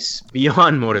place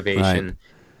beyond motivation. Right.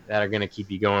 That are going to keep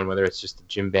you going, whether it's just a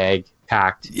gym bag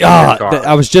packed. Yeah,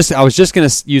 I was just going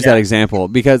to use that example,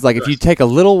 because like if you take a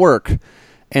little work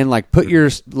and like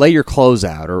lay your clothes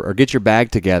out or get your bag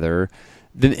together,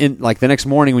 then like the next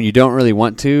morning when you don't really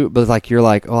want to, but like you're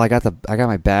like, oh, I got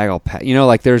my bag all packed.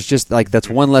 Like there's just like that's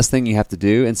one less thing you have to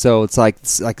do, and so it's like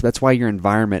that's why your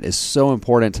environment is so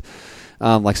important.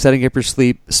 Like setting up your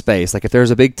sleep space. Like if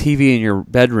there's a big TV in your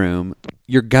bedroom,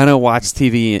 you're gonna watch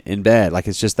TV in bed. Like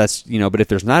it's just but if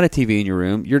there's not a TV in your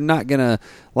room, you're not gonna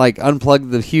like unplug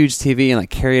the huge TV and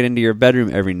like carry it into your bedroom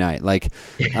every night. Like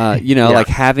like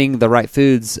having the right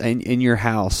foods in your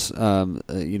house,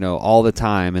 all the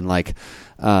time, and like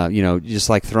just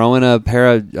like throwing a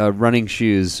pair of running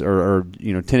shoes or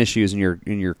tennis shoes in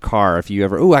your car. If you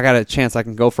ever, I got a chance, I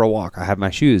can go for a walk, I have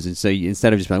my shoes. And so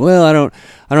instead of just being, well, I don't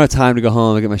have time to go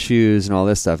home and get my shoes and all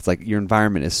this stuff, it's like your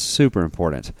environment is super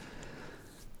important.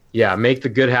 Yeah, make the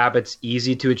good habits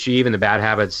easy to achieve and the bad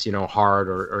habits, hard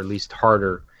or at least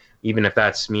harder, even if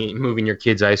that's moving your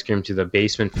kid's ice cream to the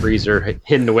basement freezer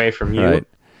hidden away from you. Right.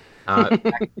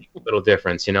 Little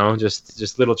difference,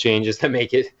 just little changes that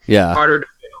make it harder to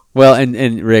fail. Well,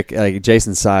 and Rick, like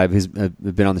Jason Seib, who's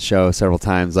been on the show several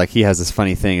times, like he has this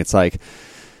funny thing. It's like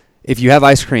if you have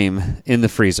ice cream in the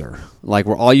freezer, like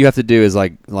where all you have to do is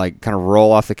like kind of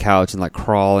roll off the couch and like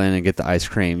crawl in and get the ice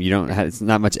cream. It's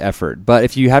not much effort. But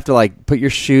if you have to like put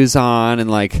your shoes on and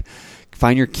like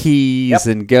find your keys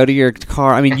and go to your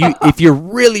car, I mean, if you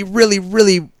really, really,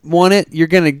 really want it, you're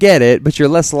gonna get it, but you're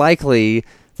less likely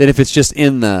than if it's just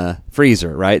in the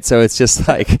freezer, right? So it's just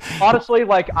like honestly,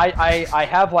 like I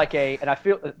have like and I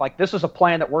feel like this is a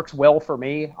plan that works well for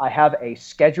me. I have a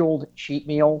scheduled cheat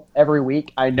meal every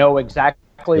week. I know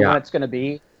exactly when it's going to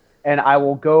be, and I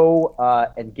will go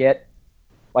and get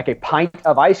like a pint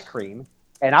of ice cream,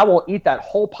 and I will eat that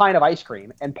whole pint of ice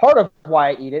cream. And part of why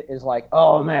I eat it is like,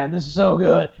 oh man, this is so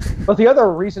good. But the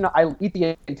other reason I eat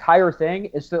the entire thing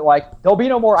is that like there'll be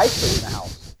no more ice cream in the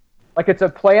house. Like it's a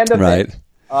planned event. Right.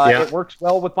 It works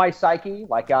well with my psyche.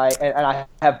 Like I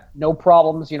have no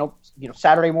problems,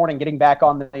 Saturday morning getting back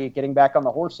on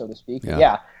the horse, so to speak.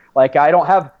 Yeah. Like I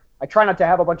try not to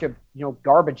have a bunch of,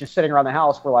 garbage just sitting around the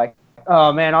house for like,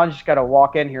 oh man, I just got to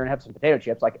walk in here and have some potato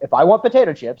chips. Like if I want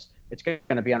potato chips, it's going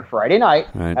to be on Friday night,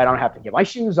 and I don't have to get my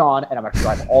shoes on, and I'm going to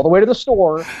drive all the way to the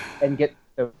store and get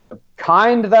the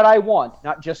kind that I want,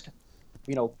 not just,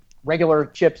 regular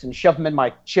chips and shove them in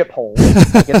my chip hole.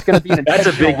 Like it's going to be that's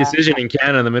a big decision in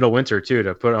Canada in the middle winter too,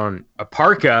 to put on a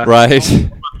parka, right?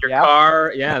 Your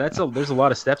car, there's a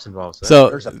lot of steps involved. So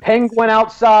there's a penguin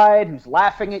outside who's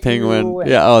laughing at you.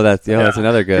 That's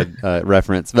another good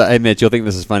reference. But hey, Mitch, you'll think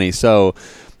this is funny. So,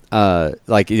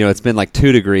 it's been like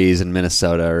 2 degrees in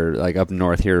Minnesota or like up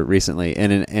north here recently,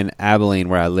 and in Abilene,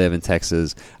 where I live in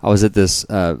Texas, I was at this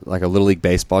like a little league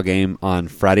baseball game on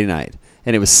Friday night,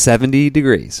 and it was 70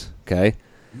 degrees. Okay.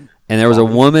 And there was a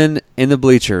woman in the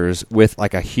bleachers with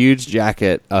like a huge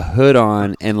jacket, a hood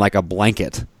on, and like a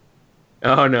blanket.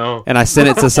 Oh no! And I sent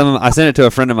it to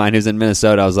a friend of mine who's in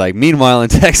Minnesota. I was like, meanwhile in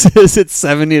Texas it's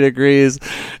 70 degrees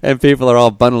and people are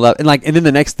all bundled up. And then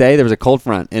the next day there was a cold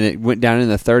front and it went down in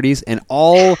the 30s, and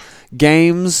all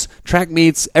games, track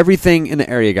meets, everything in the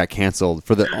area got canceled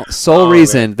for the sole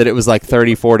reason that it was like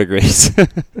 34 degrees.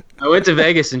 I went to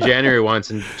Vegas in January once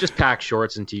and just packed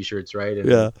shorts and T-shirts, right? And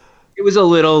Yeah. it was a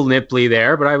little nipply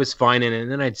there, but I was fine in it.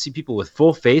 And then I'd see people with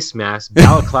full face masks,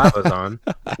 balaclavas on,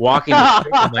 walking the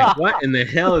street. I'm like, what in the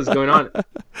hell is going on?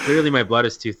 Clearly my blood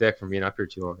is too thick from being up here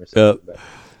too long or something. But,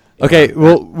 Okay,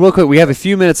 well, real quick, we have a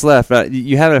few minutes left.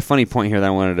 You have a funny point here that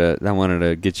I wanted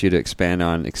to get you to expand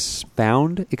on.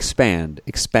 Expand.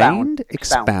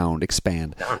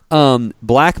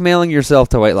 Blackmailing yourself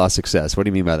to weight loss success. What do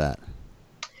you mean by that?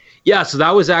 Yeah, so that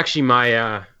was actually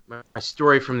my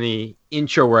story from the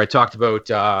intro where I talked about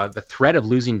the threat of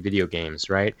losing video games,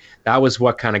 right? That was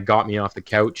what kind of got me off the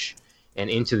couch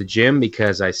and into the gym,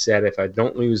 because I said if I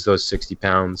don't lose those 60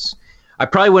 pounds, I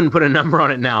probably wouldn't put a number on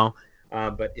it now,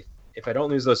 but if I don't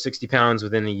lose those 60 pounds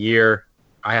within a year,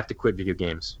 I have to quit video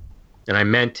games. And I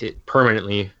meant it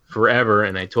permanently, forever,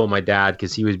 and I told my dad,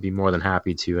 because he would be more than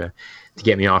happy to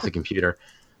get me off the computer.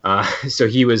 So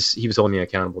he was holding me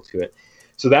accountable to it.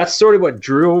 So that's sort of what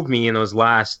drove me in those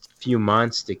last few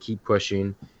months to keep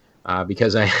pushing,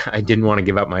 because I didn't want to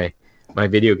give up my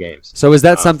video games. So is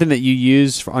that something that you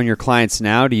use on your clients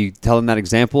now? Do you tell them that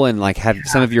example, and like have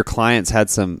some of your clients had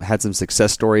some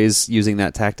success stories using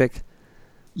that tactic?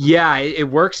 Yeah, it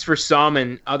works for some,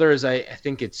 and others I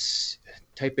think it's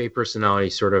type A personality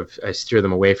sort of, I steer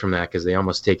them away from that because they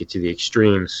almost take it to the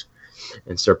extremes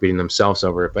and start beating themselves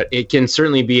over it. But it can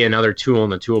certainly be another tool in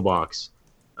the toolbox.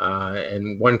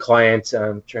 And one client,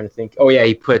 I'm trying to think,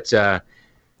 he put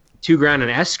 $2,000 in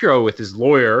escrow with his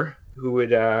lawyer, who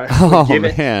would give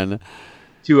it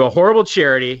to a horrible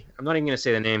charity. I'm not even going to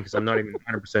say the name because I'm not even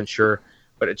 100% sure,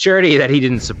 but a charity that he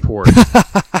didn't support.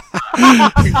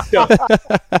 So,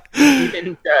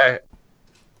 even,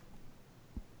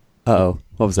 what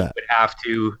was that? Would have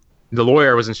to. The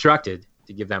lawyer was instructed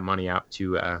to give that money out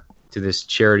to this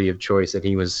charity of choice that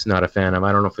he was not a fan of.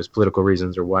 I don't know if it's political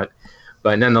reasons or what,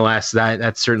 but nonetheless,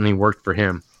 that certainly worked for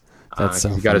him. That's so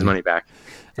he got his money back.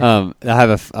 I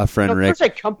have a friend, Rick. There's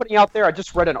a company out there. I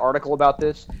just read an article about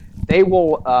this. They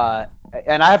will,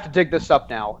 and I have to dig this up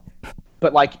now.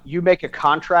 But like, you make a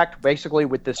contract basically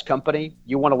with this company.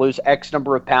 You want to lose X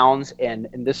number of pounds, and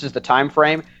this is the time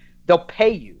frame. They'll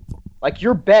pay you. Like,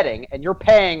 you're betting, and you're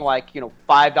paying like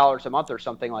 $5 a month or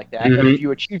something like that. Mm-hmm. And if you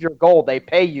achieve your goal, they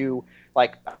pay you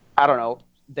like, I don't know.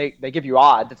 They give you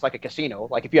odds. It's like a casino.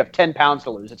 Like, if you have 10 pounds to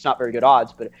lose, it's not very good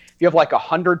odds. But if you have like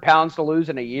 100 pounds to lose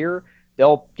in a year,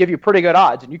 they'll give you pretty good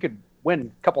odds, and you could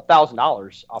win a couple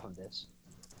 $1,000s off of this.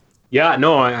 Yeah,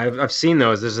 no, I've seen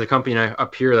those. There's a company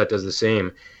up here that does the same.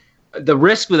 The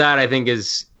risk with that, I think,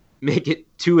 is make it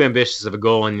too ambitious of a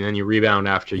goal, and then you rebound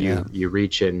after you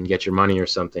reach it and get your money or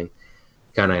something.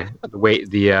 Kind of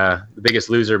the biggest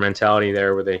loser mentality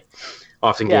there, where they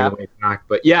often gain the way back.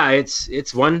 But yeah,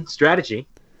 it's one strategy.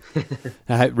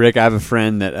 Rick, I have a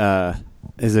friend that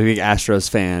is a big Astros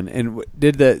fan, and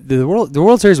did the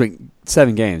World Series went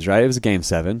 7 games, right? It was a game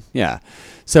 7, yeah.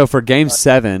 So for Game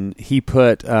 7, he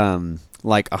put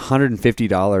like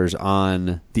 $150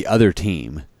 on the other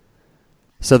team,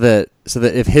 so that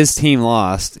if his team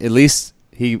lost, at least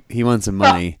he won some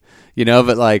money,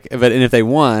 But if they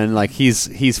won, like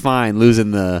he's fine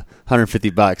losing the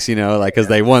 $150, because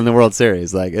they won the World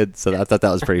Series. So I thought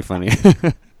that was pretty funny.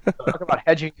 Talk about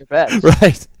hedging your bets,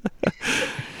 right?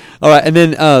 All right, and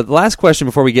then the last question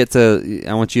before we get to,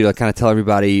 I want you to kind of tell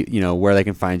everybody, where they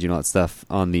can find you and all that stuff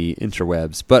on the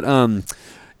interwebs. But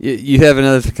you have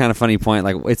another kind of funny point.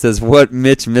 Like, it says, what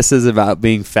Mitch misses about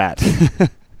being fat.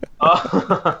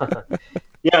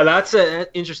 Yeah, that's an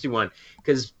interesting one,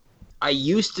 because I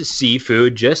used to see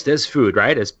food just as food,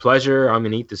 right? As pleasure. I'm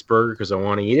going to eat this burger because I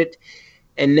want to eat it.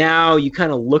 And now you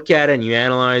kind of look at it and you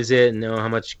analyze it and know how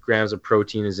much grams of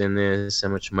protein is in this, how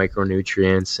much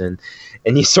micronutrients, and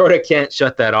you sort of can't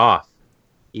shut that off.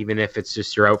 Even if it's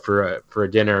just you're out for a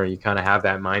dinner, you kind of have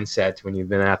that mindset when you've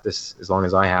been at this as long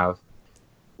as I have,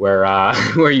 where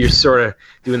you're sort of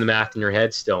doing the math in your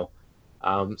head still.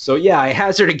 So yeah, I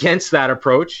hazard against that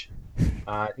approach.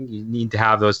 I think you need to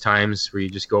have those times where you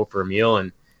just go for a meal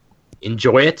and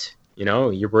enjoy it.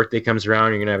 Your birthday comes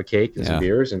around, you're gonna have a cake and some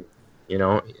beers, and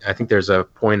I think there's a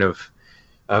point of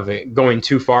it going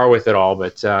too far with it all,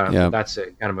 but that's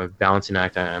a kind of a balancing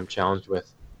act I'm challenged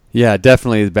with. Yeah,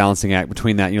 definitely the balancing act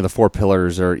between that. The 4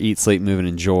 pillars are eat, sleep, move, and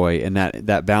enjoy, and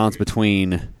that balance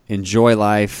between enjoy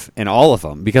life and all of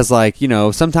them. Because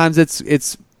sometimes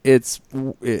it's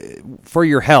for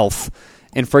your health.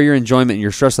 and for your enjoyment and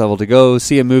your stress level to go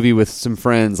see a movie with some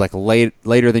friends like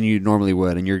later than you normally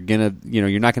would, and you're gonna,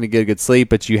 you're not gonna get a good sleep,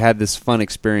 but you had this fun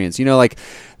experience, like,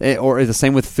 or the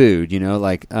same with food,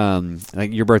 like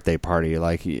your birthday party.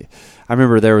 Like, I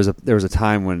remember there was a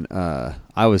time when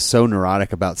I was so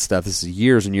neurotic about stuff. This is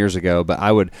years and years ago, but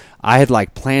I had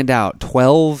like planned out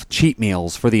 12 cheat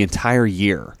meals for the entire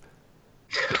year.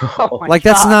 Oh like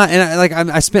that's not,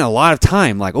 and I spent a lot of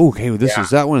time like, okay, well, this is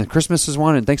that one, and Christmas is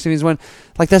one, and Thanksgiving is one.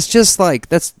 Like that's just like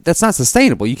that's not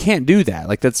sustainable. You can't do that.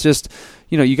 Like that's just,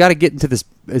 you got to get into this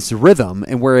rhythm,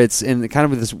 and where it's in kind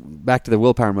of this back to the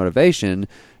willpower motivation.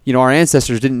 Our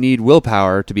ancestors didn't need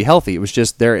willpower to be healthy. It was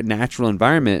just their natural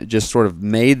environment just sort of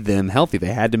made them healthy.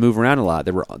 They had to move around a lot.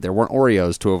 There weren't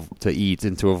Oreos to eat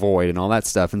and to avoid and all that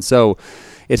stuff. And so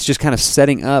it's just kind of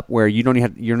setting up where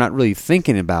you're not really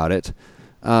thinking about it.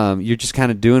 You're just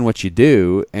kind of doing what you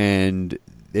do, and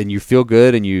you feel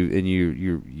good, and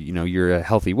you're a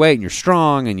healthy weight, and you're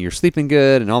strong, and you're sleeping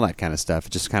good, and all that kind of stuff.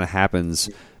 It just kind of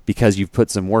happens because you've put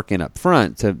some work in up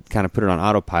front to kind of put it on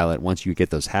autopilot once you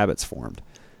get those habits formed.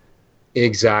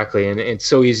 Exactly, and it's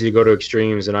so easy to go to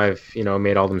extremes, and I've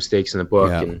made all the mistakes in the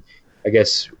book, and I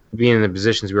guess being in the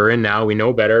positions we're in now, we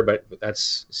know better, but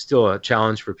that's still a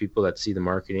challenge for people that see the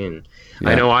marketing.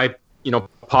 I know I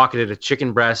pocketed a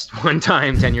chicken breast one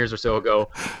time 10 years or so ago.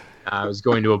 I was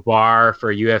going to a bar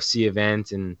for a UFC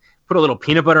event and put a little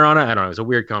peanut butter on it. I don't know, it was a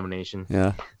weird combination.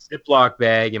 Yeah. Ziploc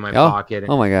bag in my pocket.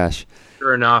 Oh my gosh.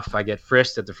 Sure enough, I get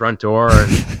frisked at the front door.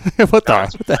 And what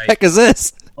the heck is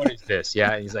this? What is this?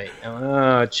 Yeah, he's like,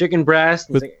 chicken breast.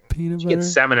 With like, peanut butter? Did you get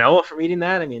salmonella from eating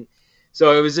that? I mean,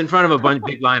 so it was in front of a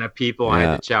big line of people. I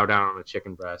had to chow down on a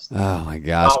chicken breast. Oh my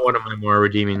gosh! Not one of my more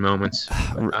redeeming moments.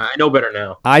 I know better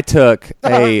now. I took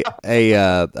a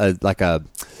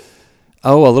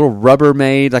little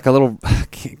Rubbermaid, like a little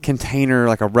container,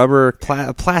 like a rubber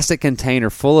plastic container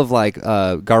full of like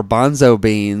garbanzo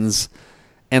beans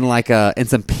and and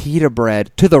some pita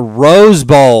bread to the Rose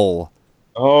Bowl.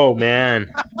 Oh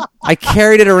man! I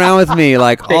carried it around with me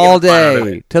like all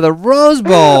day to the Rose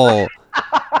Bowl.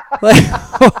 Like,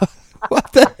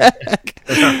 what the heck?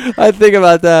 I think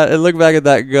about that and look back at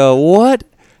that and go, what?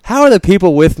 How are the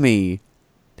people with me?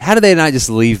 How did they not just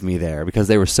leave me there because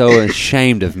they were so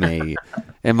ashamed of me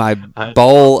and my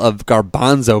bowl of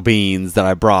garbanzo beans that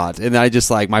I brought? And I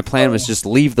just my plan was just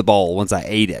leave the bowl once I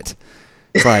ate it.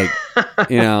 It's like,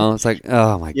 it's like,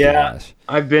 oh my gosh.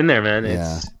 I've been there, man.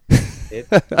 It's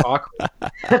awkward.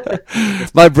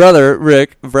 My brother,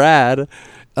 Brad,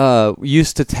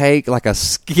 used to take like a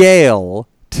scale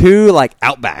to like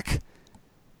Outback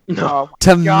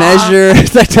to measure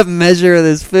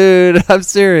this food. I'm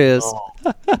serious.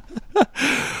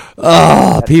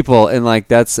 People, and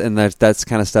that's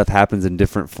kind of stuff happens in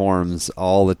different forms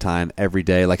all the time, every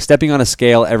day. Like stepping on a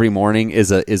scale every morning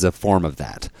is a form of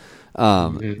that.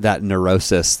 That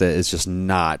neurosis that is just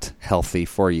not healthy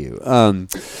for you.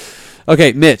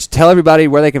 Okay, Mitch, tell everybody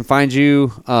where they can find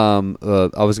you. I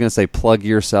was going to say plug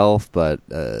yourself, but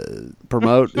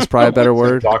promote is probably a better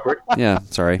word. Awkward. Yeah,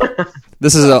 sorry.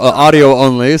 This is audio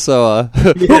only, so...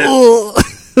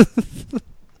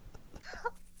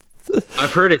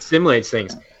 I've heard it stimulates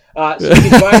things. So you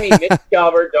can find me at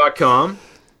MitchCalvert.com.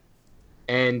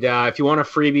 And if you want a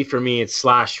freebie for me, it's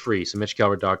 /free. So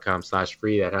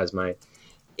MitchCalvert.com/free. That has my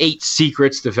 8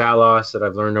 secrets to fat loss that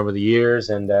I've learned over the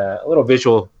years, and a little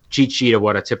visual cheat sheet of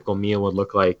what a typical meal would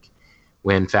look like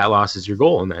when fat loss is your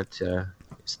goal, and that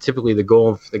is typically the goal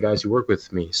of the guys who work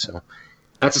with me. So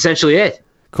that's essentially it.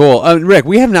 Cool. Rick,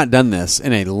 we have not done this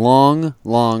in a long,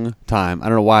 long time. I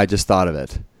don't know why I just thought of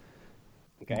it.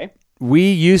 Okay.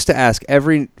 We used to ask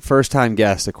every first-time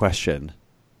guest a question.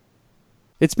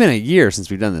 It's been a year since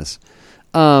we've done this.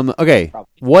 Okay. Probably.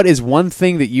 What is one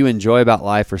thing that you enjoy about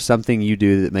life or something you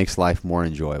do that makes life more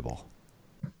enjoyable?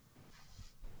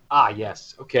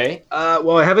 Yes. Okay.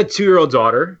 Well, I have a 2-year-old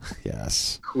daughter.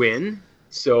 Yes. Quinn.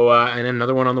 So, and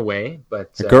another one on the way.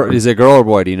 But is it a girl or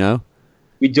boy? Do you know?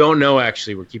 We don't know,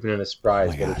 actually. We're keeping it a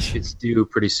surprise, but it's due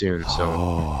pretty soon. So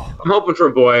I'm hoping for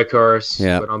a boy, of course.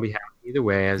 Yeah. But I'll be happy either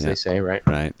way, as they say, right?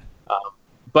 Right.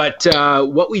 But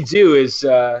what we do is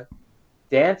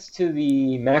dance to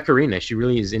the Macarena. She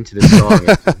really is into this song.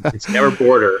 It's never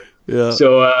bored her. Yeah.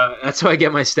 So that's how I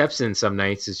get my steps in some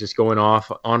nights, is just going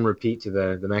off on repeat to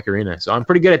the Macarena. So I'm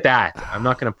pretty good at that. I'm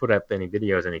not going to put up any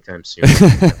videos anytime soon.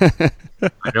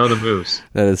 I know the moves.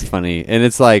 That is funny. And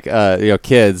it's like,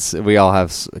 kids, we all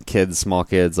have kids, small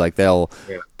kids, like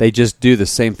they just do the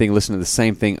same thing, listen to the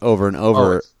same thing over and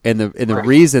over. And the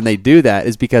reason they do that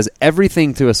is because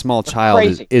everything to a small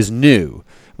child is new.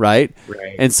 right?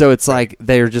 Right. And so it's like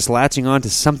they're just latching on to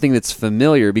something that's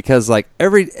familiar because like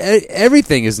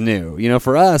everything is new. You know,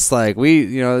 for us, like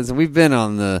we've been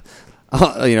on the.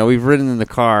 We've ridden in the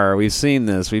car. We've seen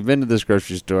this. We've been to this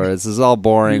grocery store. This is all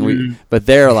boring. But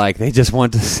they're like, they just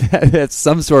want to have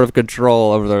some sort of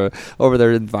control over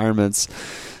their environments.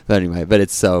 But anyway,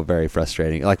 it's so very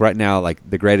frustrating. Like right now, like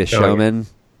the Greatest Showman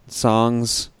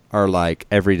songs are like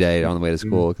every day on the way to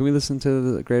school. Can we listen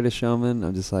to the Greatest Showman?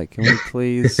 I'm just like, can we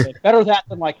please? Better that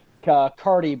than like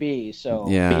Cardi B. So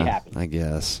be happy. I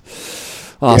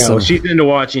guess. Awesome. She's into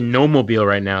watching No Mobile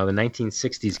right now, the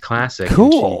 1960s classic.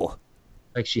 Cool.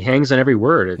 She hangs on every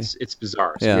word. It's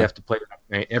bizarre. So we have to play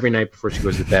it every night before she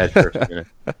goes to bed for a minute.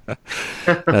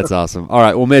 That's awesome. All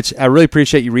right. Well, Mitch, I really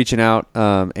appreciate you reaching out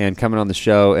and coming on the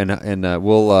show, and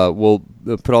we'll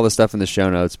put all this stuff in the show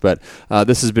notes. But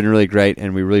this has been really great,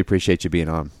 and we really appreciate you being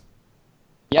on.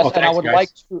 Yes, thanks, and I would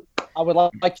guys.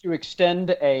 like to extend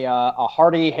a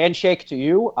hearty handshake to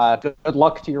you. Good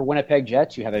luck to your Winnipeg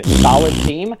Jets. You have a solid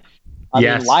team.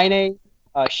 Yes. Line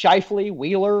Shifley,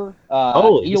 Wheeler, this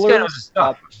guy knows his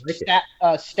stuff.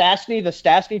 I like Stastny. The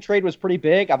Stastny trade was pretty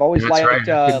big. I've always liked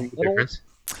Little.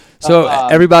 So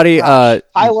everybody,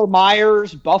 Tyler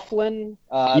Myers, Bufflin.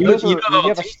 You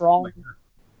have a strong.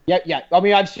 Yeah. I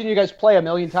mean, I've seen you guys play a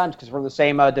million times because we're in the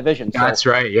same division. So. That's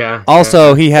right. Yeah.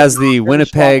 Also, he has the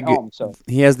Winnipeg. Home, so.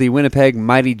 He has the Winnipeg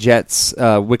Mighty Jets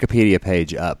Wikipedia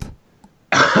page up.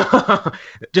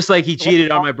 Just like he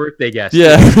cheated on my birthday guest.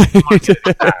 Yeah.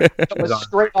 It was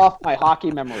straight off my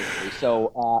hockey memory.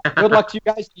 So good luck to you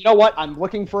guys. You know what? I'm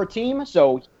looking for a team,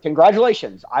 so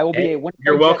congratulations. I will be a Winnipeg.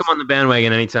 You're welcome on the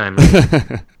bandwagon anytime.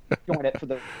 Join it for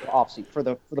the offseason, for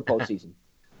the postseason.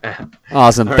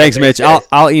 Awesome. All right, thanks, Mitch. guys.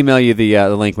 I'll email you the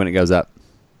link when it goes up.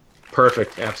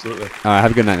 Perfect. Absolutely. All right.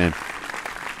 Have a good night, man.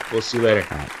 We'll see you later.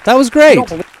 That was great.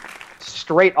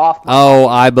 Straight off.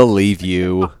 I believe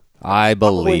you. I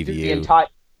believe you.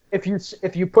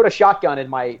 If you put a shotgun in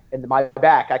my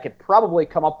back, I could probably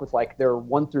come up with like their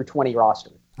 1 through 20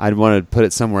 roster. I'd want to put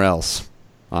it somewhere else,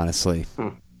 honestly.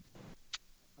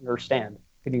 Understand?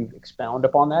 Can you expound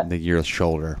upon that? Your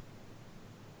shoulder.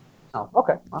 Oh,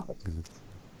 okay. Well,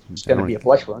 it's going to be a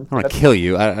flesh wound. I want to kill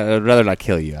you. I'd rather not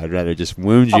kill you. I'd rather just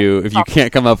wound you if you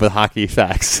can't come up with hockey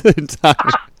facts in time.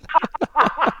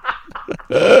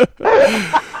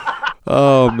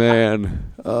 Oh man.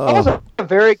 That was a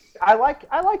very. I like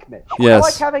Mitch. Yes. I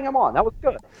like having him on. That was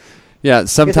good. Yeah.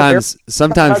 Sometimes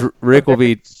Rick will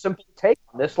be simple take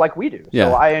on this like we do. Yeah.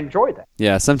 So I enjoyed that.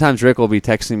 Yeah. Sometimes Rick will be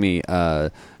texting me.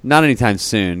 Not anytime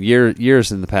soon.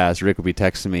 Years in the past, Rick will be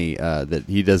texting me that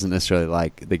he doesn't necessarily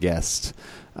like the guest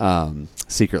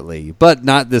secretly, but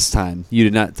not this time. You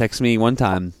did not text me one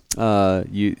time. So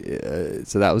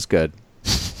that was good.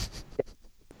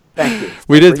 Thank you.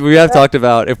 We have talked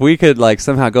about if we could like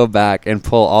somehow go back and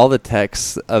pull all the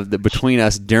texts between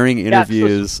us during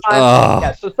interviews.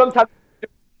 So sometimes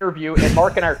interview and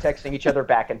Mark and I are texting each other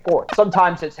back and forth.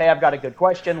 Sometimes it's, hey, I've got a good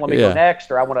question, let me go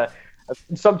next, or I want to.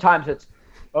 Sometimes it's,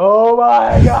 oh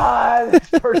my God, this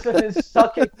person is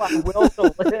sucking my will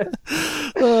to live.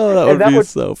 Oh, that would be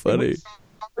so funny.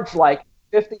 Charge like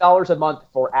 $50 a month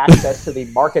for access to the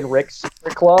Mark and Rick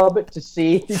Secret Club to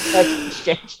see text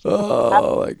exchange.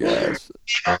 Oh my gosh,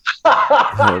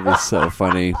 that would be so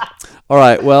funny. All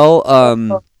right,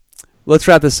 well, let's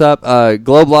wrap this up.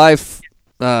 Globe Life.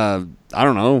 I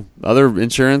don't know, other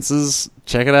insurances.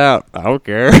 Check it out. I don't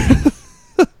care.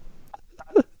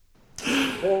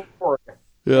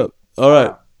 Yep. All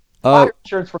right.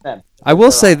 Insurance for them. I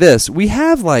will say this: we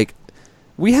have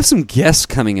some guests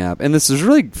coming up, and this is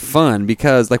really fun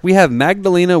because we have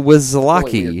Magdalena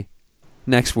Wizalaki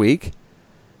next week,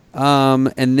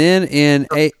 and then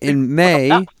in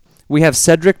May we have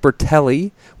Cedric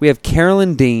Bertelli, we have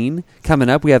Carolyn Dean coming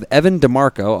up, we have Evan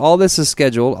DeMarco. All this is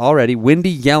scheduled already.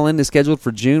 Wendy Yellen is scheduled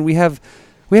for June. We have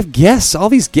guests, all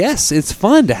these guests. It's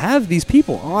fun to have these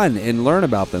people on and learn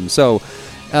about them. So.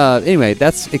 Anyway,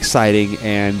 that's exciting,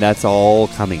 and that's all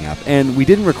coming up. And we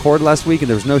didn't record last week, and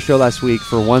there was no show last week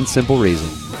for one simple reason.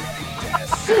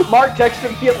 Mark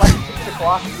texted me at like 6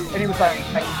 o'clock, and he was like,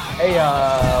 hey,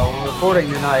 we're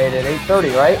recording tonight at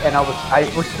 8:30, right? And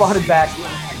I responded back,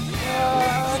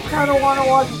 I kind of want to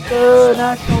watch the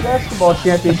National Basketball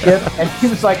Championship. And he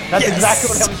was like, that's exactly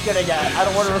what I was getting at. I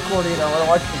don't want to record either. I want to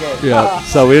watch the game. Yeah,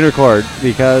 so we didn't record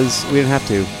because we didn't have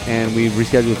to. And we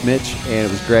rescheduled with Mitch, and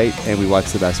it was great. And we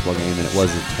watched the basketball game, and it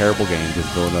was a terrible game because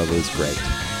Villanova was great.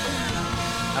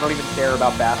 I don't even care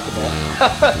about basketball.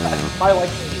 My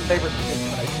favorite thing,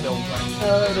 but I still like.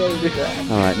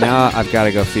 All right, now I've got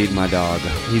to go feed my dog.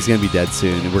 He's going to be dead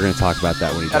soon, and we're going to talk about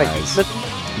that when he dies.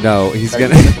 No, he's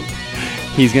going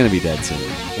to be dead soon.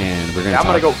 and we're gonna. I'm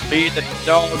gonna go feed the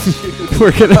dogs.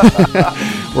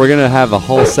 we're gonna have a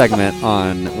whole segment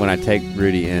on when I take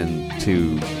Rudy in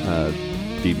to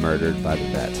be murdered by the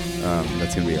vet.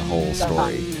 That's gonna be a whole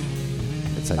story.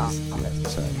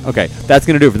 Okay, that's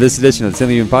gonna do it for this edition of the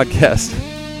Simply Human Podcast.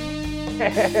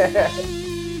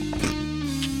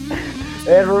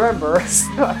 And remember,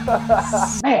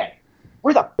 man,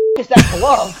 where the f*** is that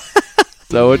glove?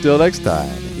 So until next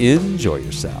time, enjoy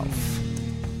yourself.